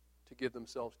to give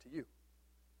themselves to you.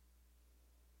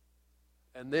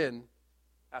 And then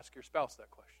ask your spouse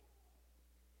that question.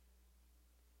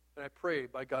 And I pray,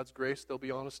 by God's grace, they'll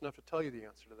be honest enough to tell you the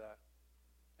answer to that.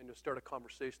 And you'll start a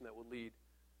conversation that will lead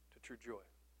to true joy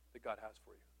that God has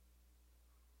for you.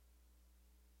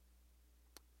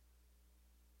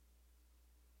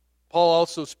 Paul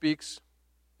also speaks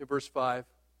in verse 5,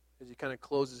 as he kind of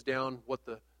closes down what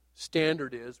the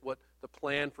standard is, what the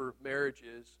plan for marriage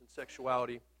is and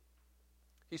sexuality.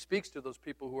 He speaks to those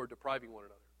people who are depriving one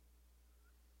another.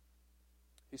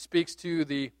 He speaks to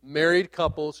the married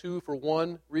couples who, for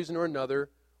one reason or another,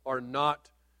 are not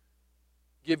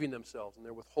giving themselves and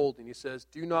they're withholding. He says,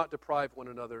 do not deprive one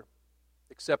another,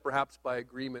 except perhaps by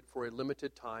agreement for a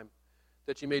limited time,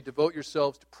 that you may devote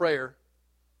yourselves to prayer,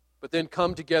 but then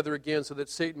come together again so that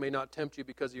Satan may not tempt you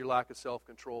because of your lack of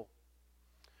self-control.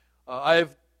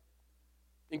 I've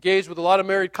engaged with a lot of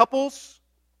married couples,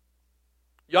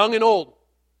 young and old,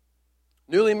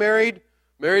 newly married,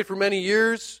 married for many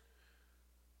years,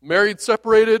 married,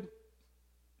 separated.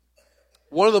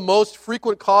 One of the most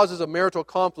frequent causes of marital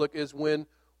conflict is when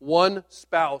one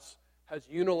spouse has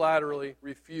unilaterally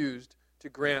refused to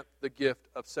grant the gift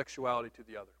of sexuality to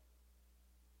the other.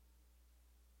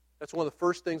 That's one of the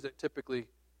first things that typically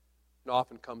and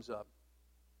often comes up.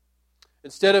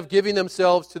 Instead of giving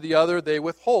themselves to the other, they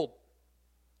withhold.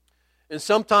 And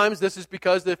sometimes this is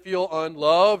because they feel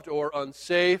unloved or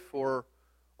unsafe or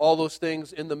all those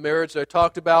things in the marriage that I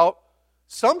talked about.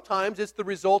 Sometimes it's the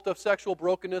result of sexual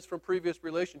brokenness from previous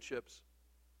relationships.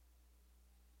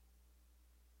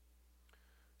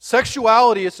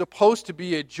 Sexuality is supposed to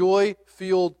be a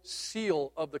joy-filled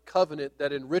seal of the covenant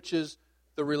that enriches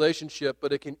the relationship,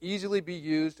 but it can easily be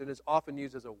used and is often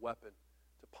used as a weapon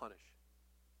to punish.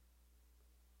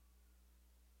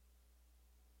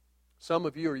 Some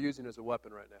of you are using it as a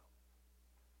weapon right now.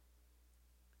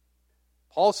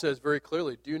 Paul says very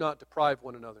clearly, do not deprive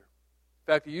one another.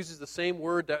 In fact, he uses the same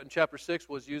word that in chapter 6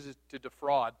 was used to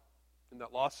defraud in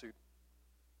that lawsuit.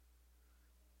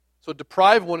 So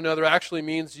deprive one another actually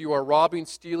means you are robbing,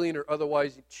 stealing, or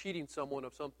otherwise cheating someone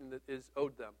of something that is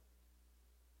owed them.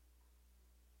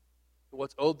 And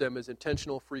what's owed them is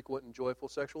intentional, frequent, and joyful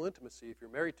sexual intimacy if you're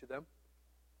married to them.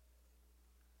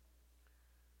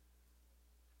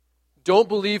 Don't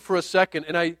believe for a second,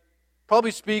 and I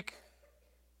probably speak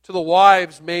to the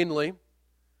wives mainly,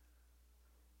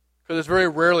 because it's very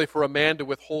rarely for a man to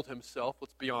withhold himself,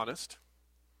 let's be honest.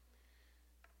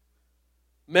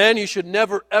 Men, you should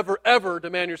never, ever, ever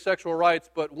demand your sexual rights,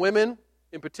 but women,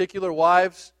 in particular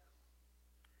wives,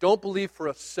 don't believe for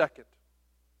a second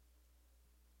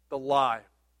the lie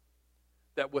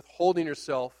that withholding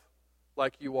yourself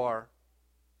like you are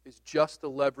is just the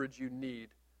leverage you need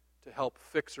to help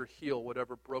fix or heal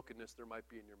whatever brokenness there might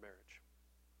be in your marriage.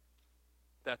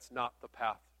 That's not the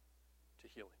path to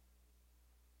healing.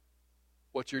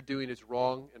 What you're doing is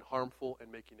wrong and harmful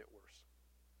and making it worse.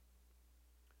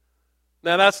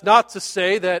 Now, that's not to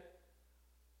say that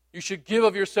you should give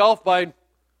of yourself by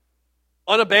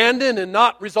unabandoned and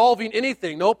not resolving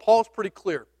anything. No, Paul's pretty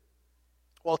clear.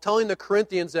 While telling the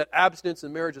Corinthians that abstinence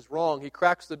in marriage is wrong, he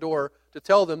cracks the door to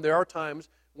tell them there are times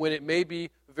when it may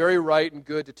be very right and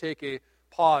good to take a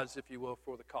pause, if you will,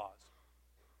 for the cause.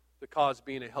 The cause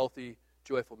being a healthy,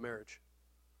 joyful marriage.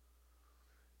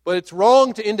 But it's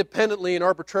wrong to independently and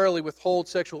arbitrarily withhold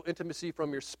sexual intimacy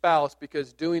from your spouse,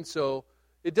 because doing so,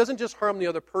 it doesn't just harm the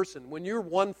other person. When you're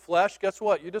one flesh, guess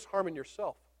what? You're just harming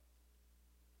yourself.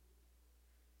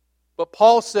 But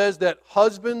Paul says that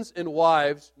husbands and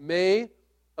wives may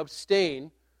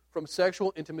abstain from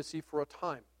sexual intimacy for a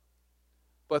time.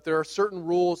 But there are certain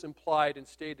rules implied and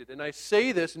stated. And I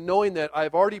say this knowing that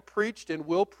I've already preached and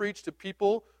will preach to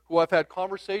people who I've had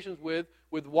conversations with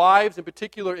wives in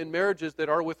particular in marriages that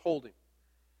are withholding.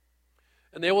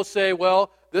 And they will say,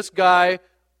 well, this guy,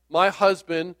 my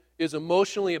husband, is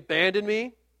emotionally abandoned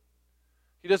me.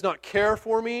 He does not care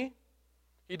for me.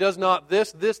 He does not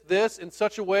this, in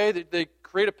such a way that they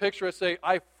create a picture and say,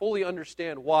 I fully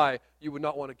understand why you would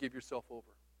not want to give yourself over.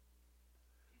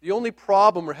 The only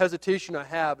problem or hesitation I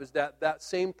have is that that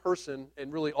same person,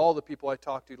 and really all the people I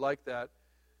talk to like that,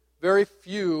 very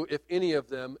few, if any of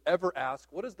them, ever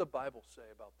ask, what does the Bible say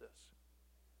about this?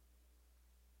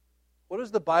 What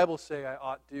does the Bible say I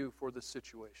ought to do for this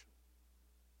situation?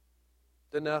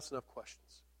 Didn't ask enough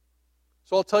questions.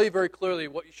 So I'll tell you very clearly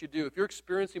what you should do. If you're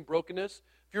experiencing brokenness,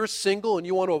 if you're single and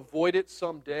you want to avoid it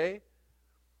someday,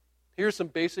 here's some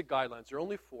basic guidelines. There are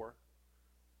only 4,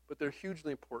 but they're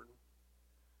hugely important.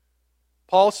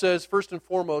 Paul says, first and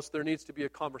foremost, there needs to be a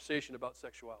conversation about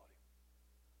sexuality.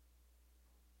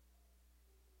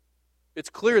 It's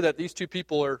clear that these two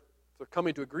people they're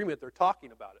coming to agreement, they're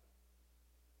talking about it.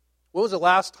 When was the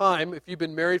last time, if you've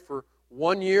been married for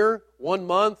 1 year, 1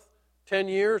 month, 10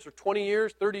 years, or 20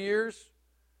 years, 30 years,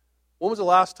 when was the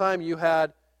last time you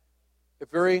had a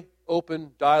very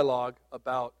open dialogue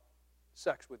about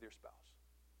sex with your spouse?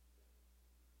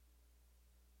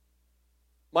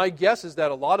 My guess is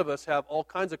that a lot of us have all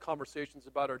kinds of conversations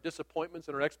about our disappointments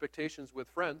and our expectations with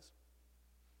friends.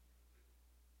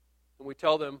 And we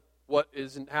tell them what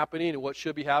isn't happening and what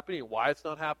should be happening and why it's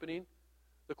not happening.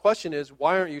 The question is,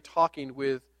 why aren't you talking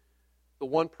with the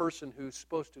one person who's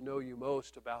supposed to know you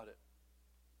most about it?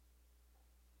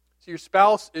 See, your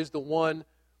spouse is the one,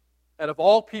 out of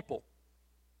all people,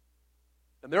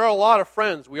 and there are a lot of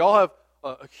friends. We all have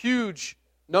a huge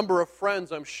number of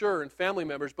friends, I'm sure, and family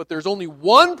members, but there's only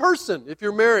one person, if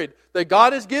you're married, that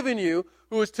God has given you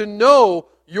who is to know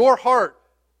your heart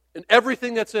and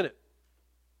everything that's in it.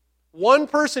 One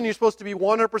person you're supposed to be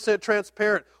 100%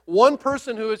 transparent. One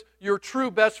person who is your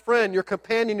true best friend, your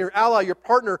companion, your ally, your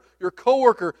partner, your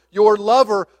coworker, your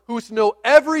lover, who's to know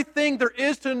everything there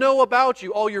is to know about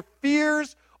you. All your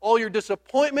fears, all your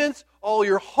disappointments, all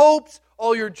your hopes,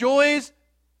 all your joys,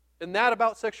 and that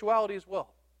about sexuality as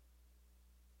well.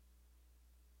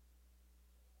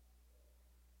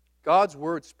 God's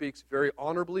Word speaks very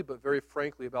honorably but very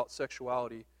frankly about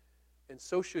sexuality, and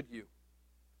so should you.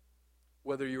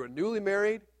 Whether you're newly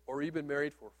married or you've been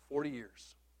married for 40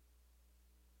 years.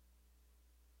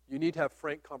 You need to have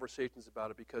frank conversations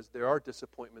about it because there are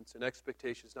disappointments and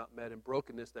expectations not met and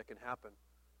brokenness that can happen.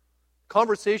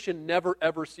 Conversation never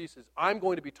ever ceases. I'm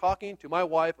going to be talking to my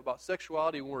wife about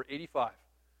sexuality when we're 85.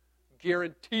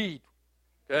 Guaranteed.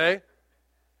 Okay?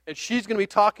 And she's going to be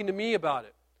talking to me about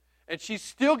it. And she's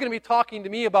still going to be talking to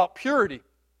me about purity.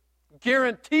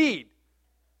 Guaranteed.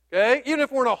 Okay? Even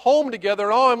if we're in a home together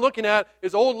and all I'm looking at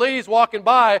is old ladies walking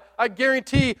by, I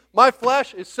guarantee my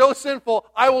flesh is so sinful,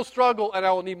 I will struggle and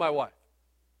I will need my wife.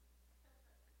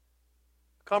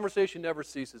 Conversation never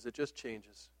ceases. It just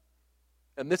changes.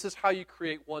 And this is how you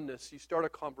create oneness. You start a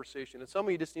conversation. And some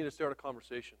of you just need to start a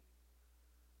conversation.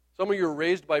 Some of you are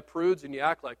raised by prudes and you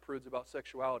act like prudes about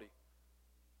sexuality.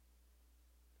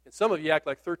 And some of you act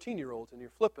like 13-year-olds and you're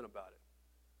flippant about it.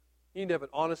 You need to have an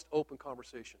honest, open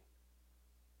conversation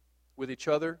with each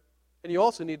other, and you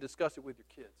also need to discuss it with your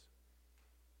kids.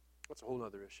 That's a whole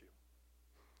other issue.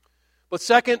 But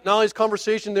second, not only is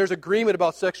conversation, there's agreement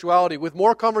about sexuality. With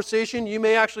more conversation, you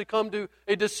may actually come to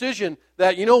a decision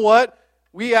that, you know what,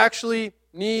 we actually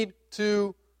need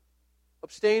to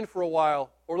abstain for a while,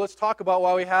 or let's talk about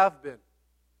why we have been.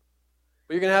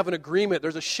 But you're going to have an agreement.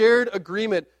 There's a shared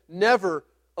agreement, never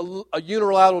a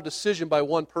unilateral decision by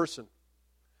one person.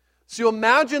 So you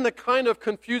imagine the kind of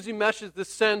confusing message this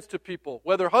sends to people,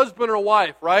 whether husband or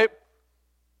wife, right?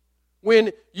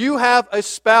 When you have a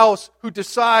spouse who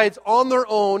decides on their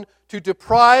own to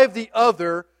deprive the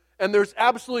other, and there's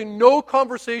absolutely no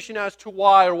conversation as to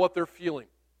why or what they're feeling.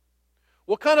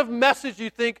 What kind of message do you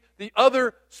think the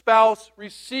other spouse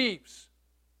receives?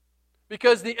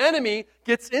 Because the enemy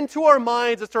gets into our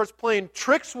minds and starts playing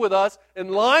tricks with us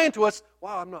and lying to us.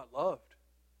 Wow, I'm not loved.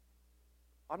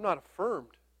 I'm not affirmed.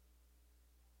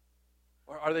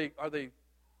 Are they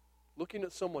looking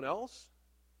at someone else?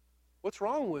 What's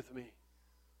wrong with me?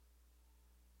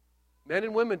 Men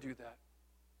and women do that.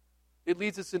 It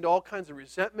leads us into all kinds of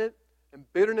resentment and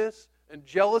bitterness and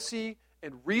jealousy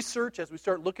and research as we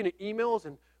start looking at emails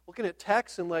and looking at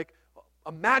texts and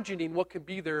imagining what can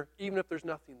be there even if there's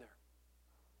nothing there.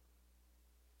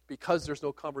 Because there's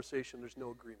no conversation, there's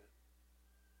no agreement.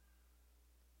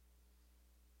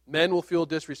 Men will feel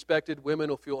disrespected, women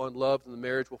will feel unloved, and the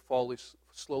marriage will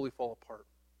slowly fall apart.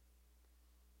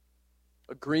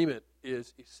 Agreement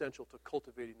is essential to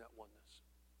cultivating that oneness.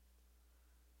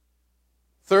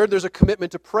 Third, there's a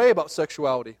commitment to pray about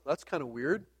sexuality. That's kind of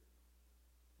weird.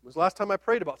 When was the last time I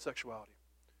prayed about sexuality?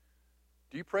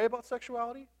 Do you pray about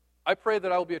sexuality? I pray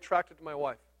that I will be attracted to my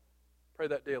wife. Pray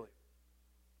that daily.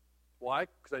 Why?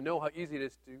 Because I know how easy it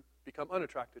is to become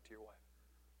unattracted to your wife.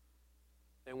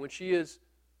 And when she is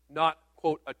not,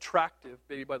 quote, attractive,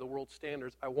 maybe by the world's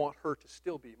standards, I want her to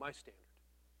still be my standard.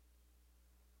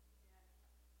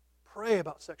 Pray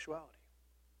about sexuality.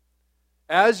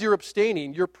 As you're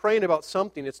abstaining, you're praying about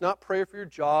something. It's not prayer for your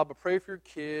job or prayer for your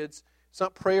kids. It's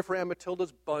not prayer for Aunt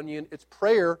Matilda's bunion. It's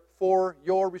prayer for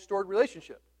your restored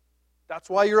relationship. That's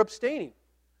why you're abstaining.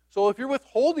 So if you're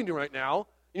withholding right now,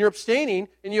 and you're abstaining,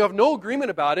 and you have no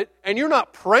agreement about it, and you're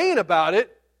not praying about it,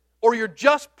 or you're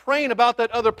just praying about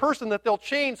that other person that they'll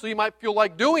change so you might feel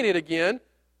like doing it again,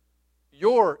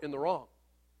 you're in the wrong.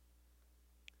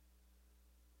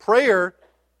 Prayer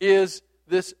is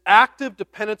this active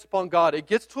dependence upon God. It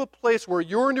gets to a place where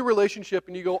you're in a relationship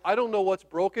and you go, I don't know what's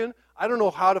broken. I don't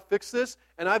know how to fix this.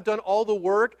 And I've done all the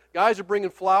work. Guys are bringing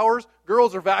flowers.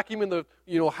 Girls are vacuuming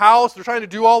the house. They're trying to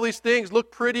do all these things,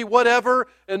 look pretty, whatever.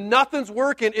 And nothing's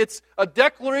working. It's a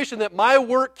declaration that my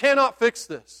work cannot fix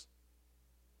this.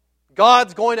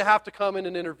 God's going to have to come in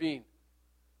and intervene.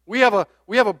 We have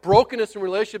a brokenness in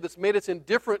relationship that's made us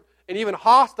indifferent and even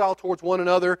hostile towards one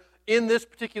another in this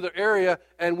particular area,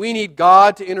 and we need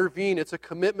God to intervene. It's a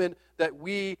commitment that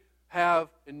we have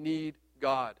and need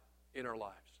God in our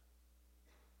lives.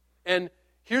 And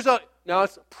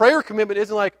prayer commitment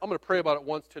isn't like, I'm going to pray about it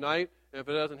once tonight, and if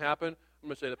it doesn't happen, I'm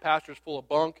going to say the pastor's full of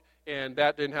bunk, and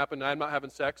that didn't happen, and I'm not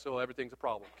having sex, so everything's a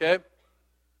problem, okay?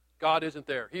 God isn't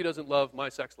there. He doesn't love my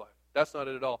sex life. That's not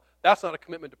it at all. That's not a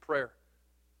commitment to prayer.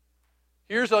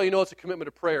 Here's how you know it's a commitment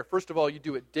to prayer. First of all, you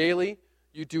do it daily.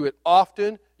 You do it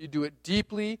often, you do it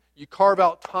deeply, you carve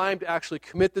out time to actually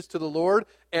commit this to the Lord,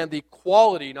 and the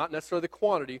quality, not necessarily the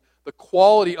quantity, the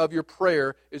quality of your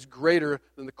prayer is greater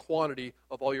than the quantity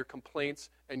of all your complaints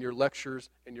and your lectures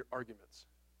and your arguments.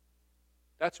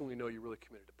 That's when we know you're really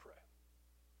committed to pray.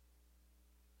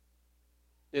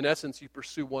 In essence, you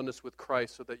pursue oneness with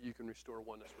Christ so that you can restore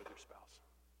oneness with your spouse.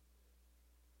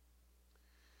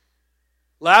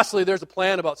 Lastly, there's a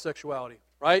plan about sexuality.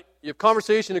 Right? You have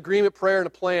conversation, agreement, prayer, and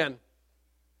a plan.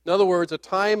 In other words, a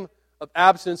time of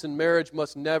abstinence in marriage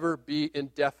must never be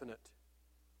indefinite,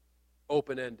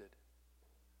 open-ended.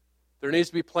 There needs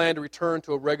to be a plan to return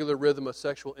to a regular rhythm of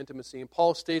sexual intimacy. And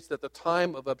Paul states that the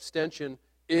time of abstention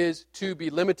is to be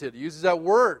limited. He uses that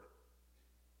word.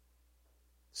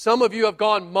 Some of you have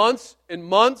gone months and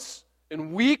months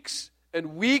and weeks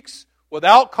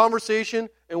without conversation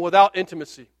and without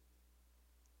intimacy.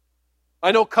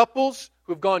 I know couples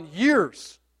who have gone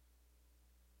years.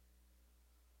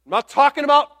 I'm not talking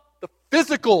about the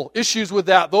physical issues with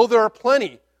that, though there are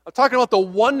plenty. I'm talking about the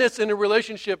oneness in a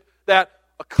relationship that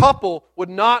a couple would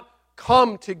not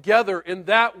come together in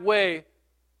that way.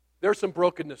 There's some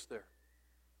brokenness there.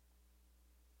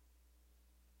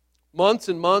 Months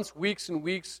and months, weeks and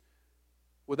weeks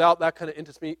without that kind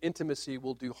of intimacy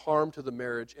will do harm to the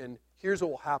marriage. And here's what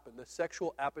will happen. The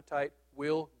sexual appetite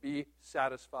will be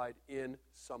satisfied in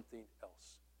something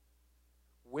else.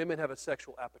 Women have a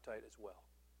sexual appetite as well.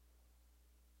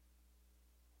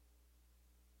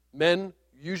 Men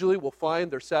usually will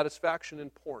find their satisfaction in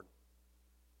porn.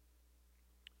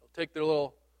 They'll take their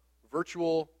little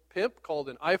virtual pimp called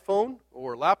an iPhone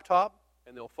or laptop,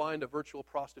 and they'll find a virtual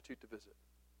prostitute to visit.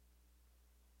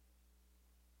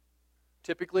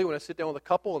 Typically, when I sit down with a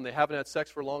couple and they haven't had sex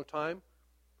for a long time,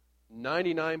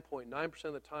 99.9%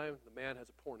 of the time, the man has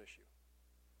a porn issue.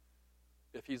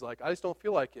 If he's like, I just don't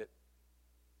feel like it.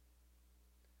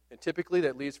 And typically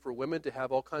that leads for women to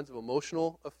have all kinds of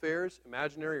emotional affairs,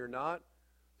 imaginary or not,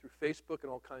 through Facebook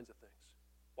and all kinds of things.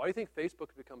 Why do you think Facebook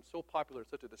has become so popular,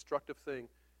 such a destructive thing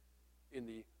in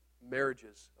the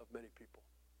marriages of many people?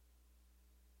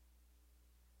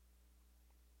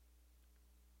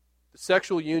 The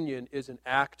sexual union is an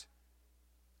act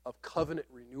of covenant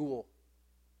renewal.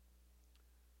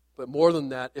 But more than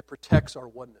that, it protects our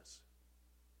oneness.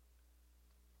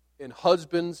 And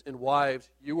husbands and wives,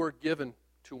 you are given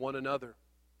to one another,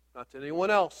 not to anyone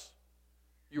else.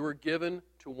 You are given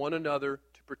to one another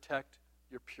to protect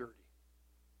your purity.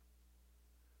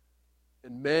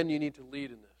 And men, you need to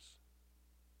lead in this.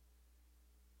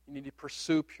 You need to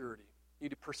pursue purity. You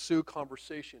need to pursue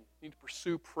conversation. You need to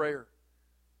pursue prayer.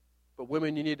 But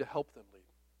women, you need to help them lead.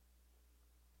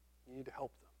 You need to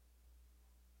help them.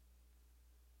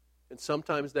 And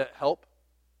sometimes that help,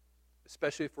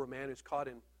 especially for a man who's caught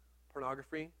in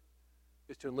pornography,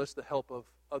 is to enlist the help of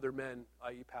other men,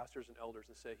 i.e. pastors and elders,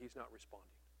 and say, he's not responding.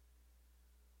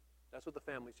 That's what the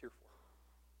family's here for.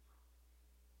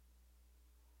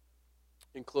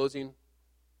 In closing,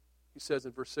 he says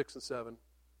in verse 6 and 7,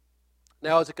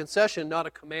 now as a concession, not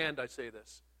a command, I say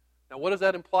this. Now what does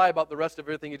that imply about the rest of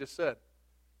everything he just said?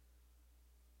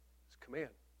 It's a command.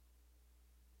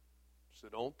 So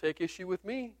don't take issue with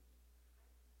me.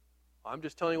 I'm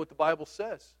just telling you what the Bible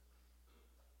says.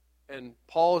 And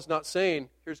Paul is not saying,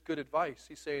 here's good advice.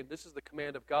 He's saying, this is the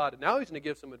command of God. And now he's going to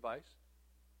give some advice.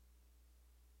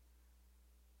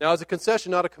 Now, as a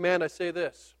concession, not a command, I say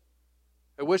this.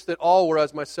 I wish that all were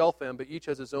as myself am, but each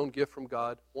has his own gift from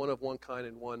God, one of one kind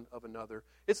and one of another.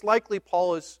 It's likely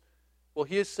Paul is,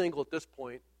 he is single at this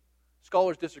point.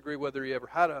 Scholars disagree whether he ever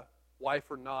had a wife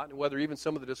or not, and whether even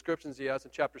some of the descriptions he has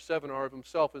in chapter 7 are of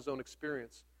himself, his own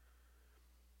experience.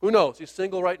 Who knows? He's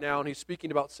single right now, and he's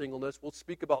speaking about singleness. We'll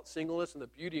speak about singleness and the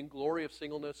beauty and glory of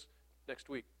singleness next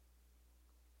week.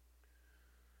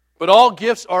 But all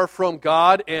gifts are from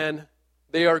God, and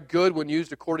they are good when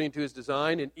used according to His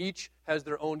design, and each has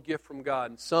their own gift from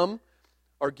God. And some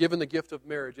are given the gift of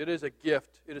marriage. It is a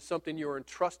gift. It is something you are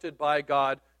entrusted by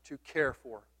God to care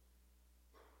for.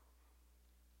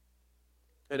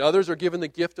 And others are given the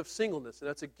gift of singleness, and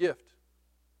that's a gift.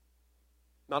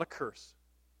 Not a curse,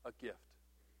 a gift.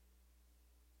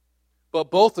 But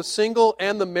both the single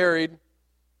and the married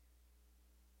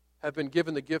have been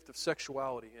given the gift of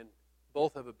sexuality, and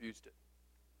both have abused it.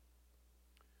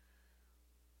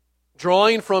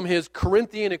 Drawing from his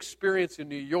Corinthian experience in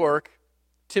New York,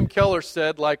 Tim Keller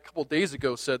said, like a couple days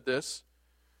ago said this,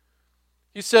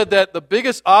 he said that the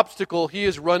biggest obstacle he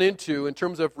has run into in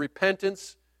terms of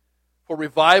repentance for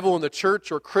revival in the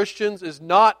church or Christians is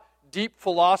not deep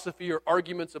philosophy or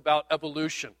arguments about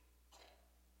evolution.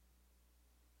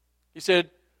 He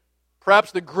said,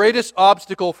 perhaps the greatest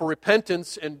obstacle for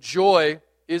repentance and joy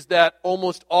is that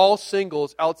almost all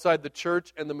singles outside the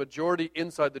church and the majority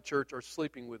inside the church are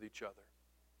sleeping with each other.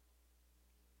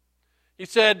 He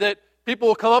said that people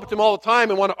will come up to him all the time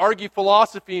and want to argue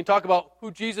philosophy and talk about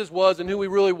who Jesus was and who He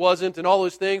really wasn't and all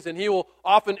those things, and he will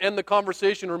often end the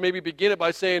conversation or maybe begin it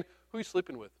by saying, "Who are you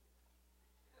sleeping with?"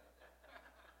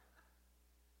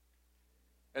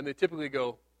 And they typically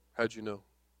go, "How'd you know?"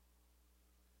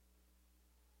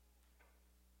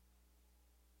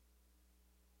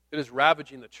 It is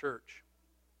ravaging the church.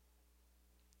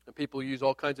 And people use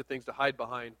all kinds of things to hide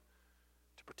behind,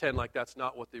 to pretend like that's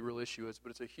not what the real issue is, but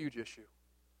it's a huge issue.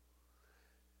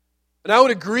 And I would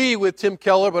agree with Tim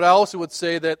Keller, but I also would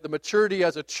say that the maturity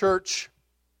as a church,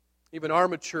 even our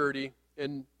maturity,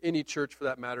 in any church for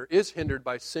that matter, is hindered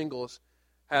by singles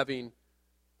having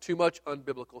too much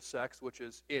unbiblical sex, which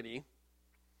is any,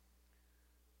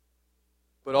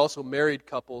 but also married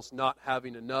couples not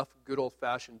having enough good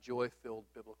old-fashioned joy-filled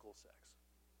biblical sex.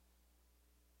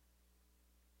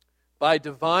 By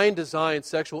divine design,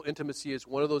 sexual intimacy is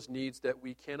one of those needs that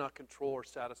we cannot control or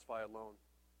satisfy alone.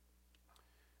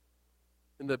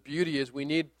 And the beauty is we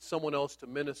need someone else to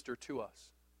minister to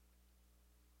us.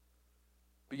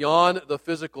 Beyond the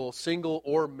physical, single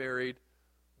or married,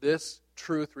 this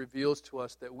truth reveals to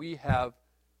us that we have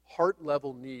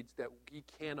heart-level needs that we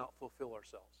cannot fulfill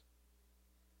ourselves.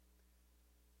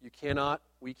 We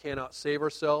cannot save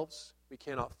ourselves, we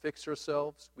cannot fix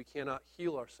ourselves, we cannot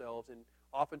heal ourselves, and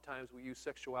oftentimes we use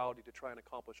sexuality to try and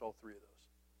accomplish all three of those.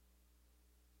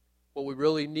 What we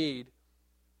really need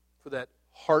for that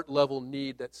heart-level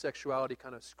need that sexuality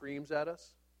kind of screams at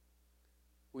us,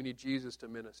 we need Jesus to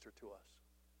minister to us,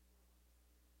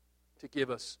 to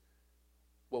give us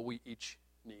what we each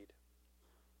need.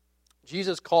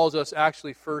 Jesus calls us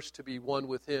actually first to be one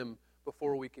with Him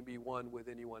before we can be one with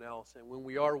anyone else. And when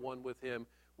we are one with Him,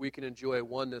 we can enjoy a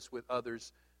oneness with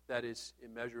others that is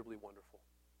immeasurably wonderful.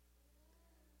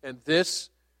 And this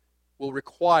will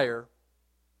require,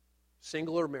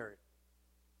 single or married,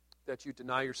 that you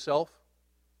deny yourself,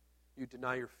 you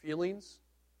deny your feelings,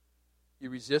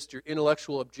 you resist your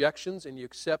intellectual objections, and you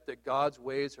accept that God's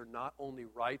ways are not only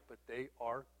right, but they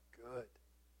are good.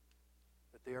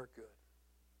 That they are good.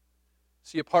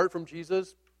 See, apart from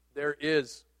Jesus, there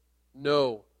is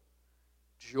no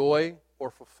joy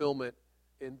or fulfillment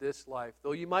in this life.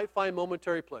 Though you might find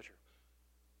momentary pleasure,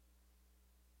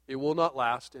 it will not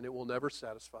last and it will never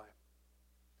satisfy.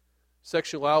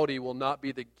 Sexuality will not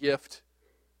be the gift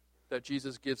that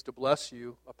Jesus gives to bless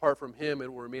you. Apart from Him,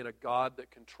 it will remain a God that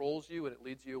controls you and it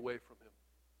leads you away from Him.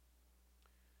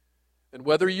 And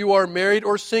whether you are married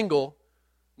or single,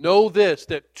 know this,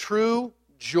 that true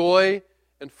joy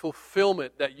and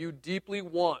fulfillment that you deeply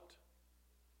want,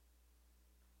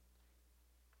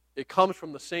 it comes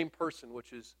from the same person,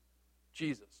 which is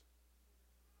Jesus.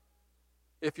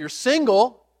 If you're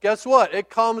single, guess what? It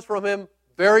comes from Him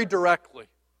very directly.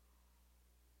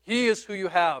 He is who you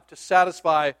have to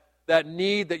satisfy that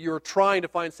need that you're trying to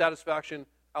find satisfaction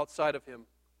outside of Him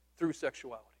through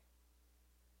sexuality.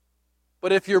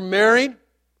 But if you're married,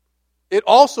 it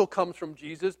also comes from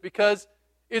Jesus because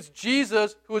it's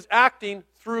Jesus who is acting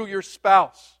through your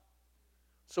spouse.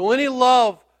 So any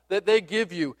love that they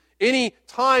give you, any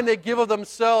time they give of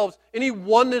themselves, any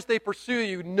oneness they pursue,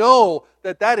 you know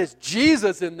that that is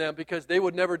Jesus in them because they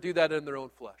would never do that in their own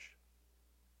flesh.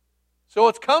 So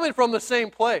it's coming from the same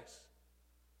place.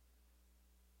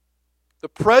 The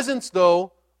presence,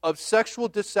 though, of sexual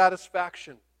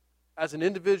dissatisfaction as an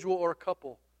individual or a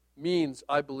couple means,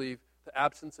 I believe, the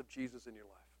absence of Jesus in your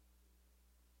life.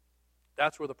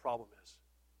 That's where the problem is.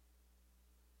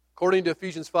 According to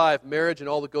Ephesians 5, marriage and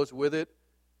all that goes with it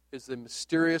is the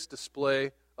mysterious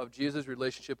display of Jesus'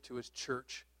 relationship to his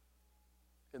church.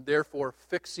 And therefore,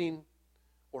 fixing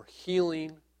or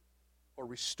healing or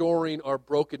restoring our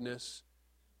brokenness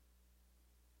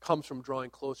comes from drawing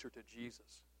closer to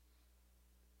Jesus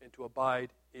and to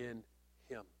abide in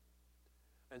him.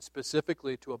 And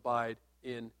specifically to abide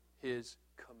in his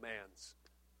commands.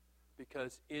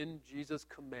 Because in Jesus'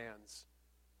 commands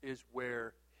is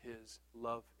where his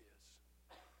love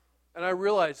is. And I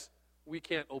realize we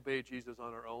can't obey Jesus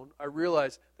on our own. I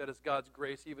realize that it's God's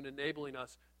grace even enabling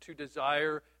us to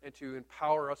desire and to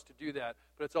empower us to do that.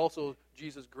 But it's also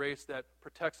Jesus' grace that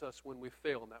protects us when we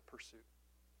fail in that pursuit.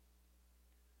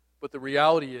 But the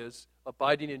reality is,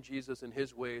 abiding in Jesus and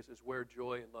his ways is where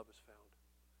joy and love is found.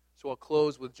 So I'll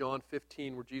close with John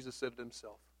 15, where Jesus said it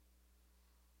himself.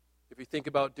 If you think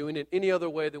about doing it any other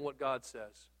way than what God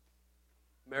says,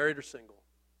 married or single,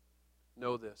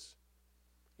 know this.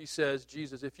 He says,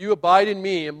 Jesus, if you abide in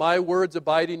me and my words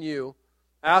abide in you,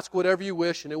 ask whatever you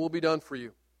wish and it will be done for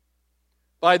you.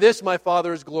 By this my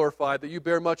Father is glorified, that you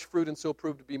bear much fruit and so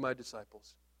prove to be my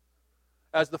disciples.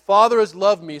 As the Father has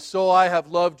loved me, so I have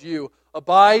loved you.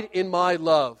 Abide in my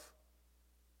love.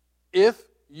 If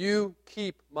you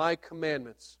keep my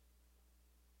commandments,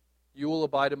 you will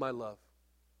abide in my love.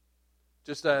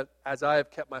 Just as I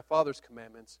have kept my Father's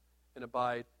commandments and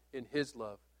abide in his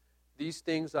love. These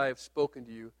things I have spoken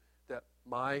to you, that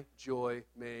my joy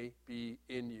may be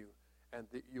in you, and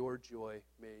that your joy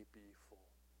may be full.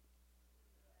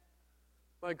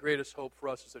 My greatest hope for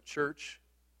us as a church,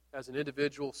 as an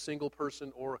individual, single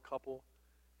person, or a couple,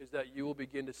 is that you will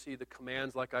begin to see the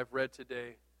commands like I've read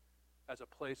today as a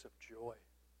place of joy,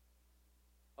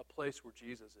 a place where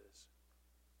Jesus is.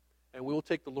 And we will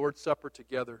take the Lord's Supper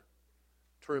together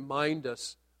to remind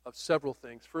us of several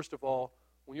things. First of all,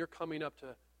 when you're coming up to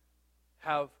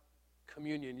have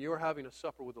communion, you're having a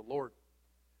supper with the Lord.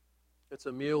 It's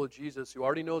a meal with Jesus who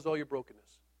already knows all your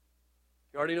brokenness.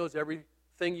 He already knows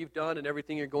everything you've done and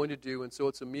everything you're going to do. And so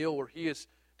it's a meal where he is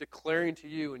declaring to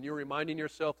you and you're reminding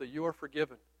yourself that you are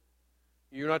forgiven.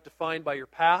 You're not defined by your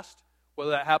past,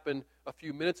 whether that happened a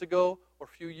few minutes ago or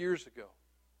a few years ago.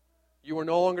 You are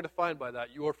no longer defined by that.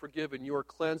 You are forgiven. You are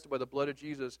cleansed by the blood of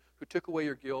Jesus who took away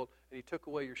your guilt and he took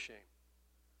away your shame.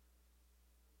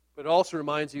 But it also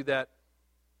reminds you that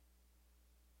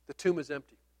the tomb is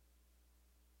empty.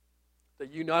 That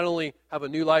you not only have a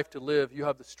new life to live, you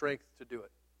have the strength to do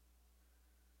it.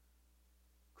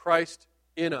 Christ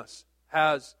in us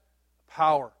has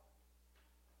power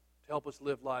to help us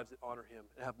live lives that honor him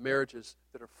and have marriages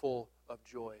that are full of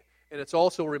joy. And it's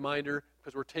also a reminder,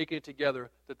 because we're taking it together,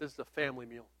 that this is a family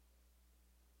meal.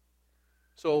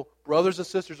 So brothers and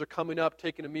sisters are coming up,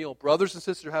 taking a meal. Brothers and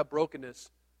sisters have brokenness.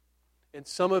 And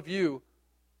some of you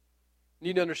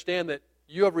need to understand that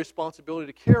you have a responsibility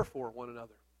to care for one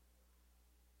another.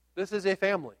 This is a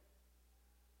family.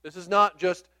 This is not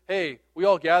just, hey, we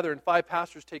all gather and 5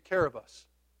 pastors take care of us.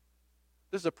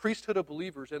 This is a priesthood of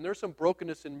believers, and there's some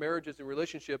brokenness in marriages and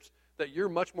relationships that you're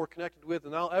much more connected with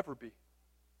than I'll ever be.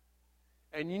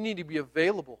 And you need to be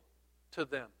available to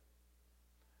them.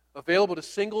 Available to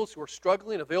singles who are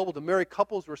struggling, available to married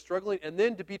couples who are struggling, and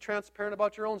then to be transparent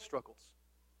about your own struggles.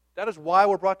 That is why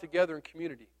we're brought together in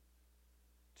community.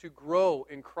 To grow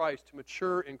in Christ, to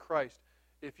mature in Christ.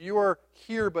 If you are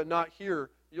here but not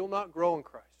here, you'll not grow in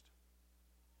Christ.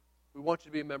 We want you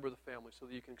to be a member of the family so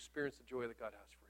that you can experience the joy that God has for you.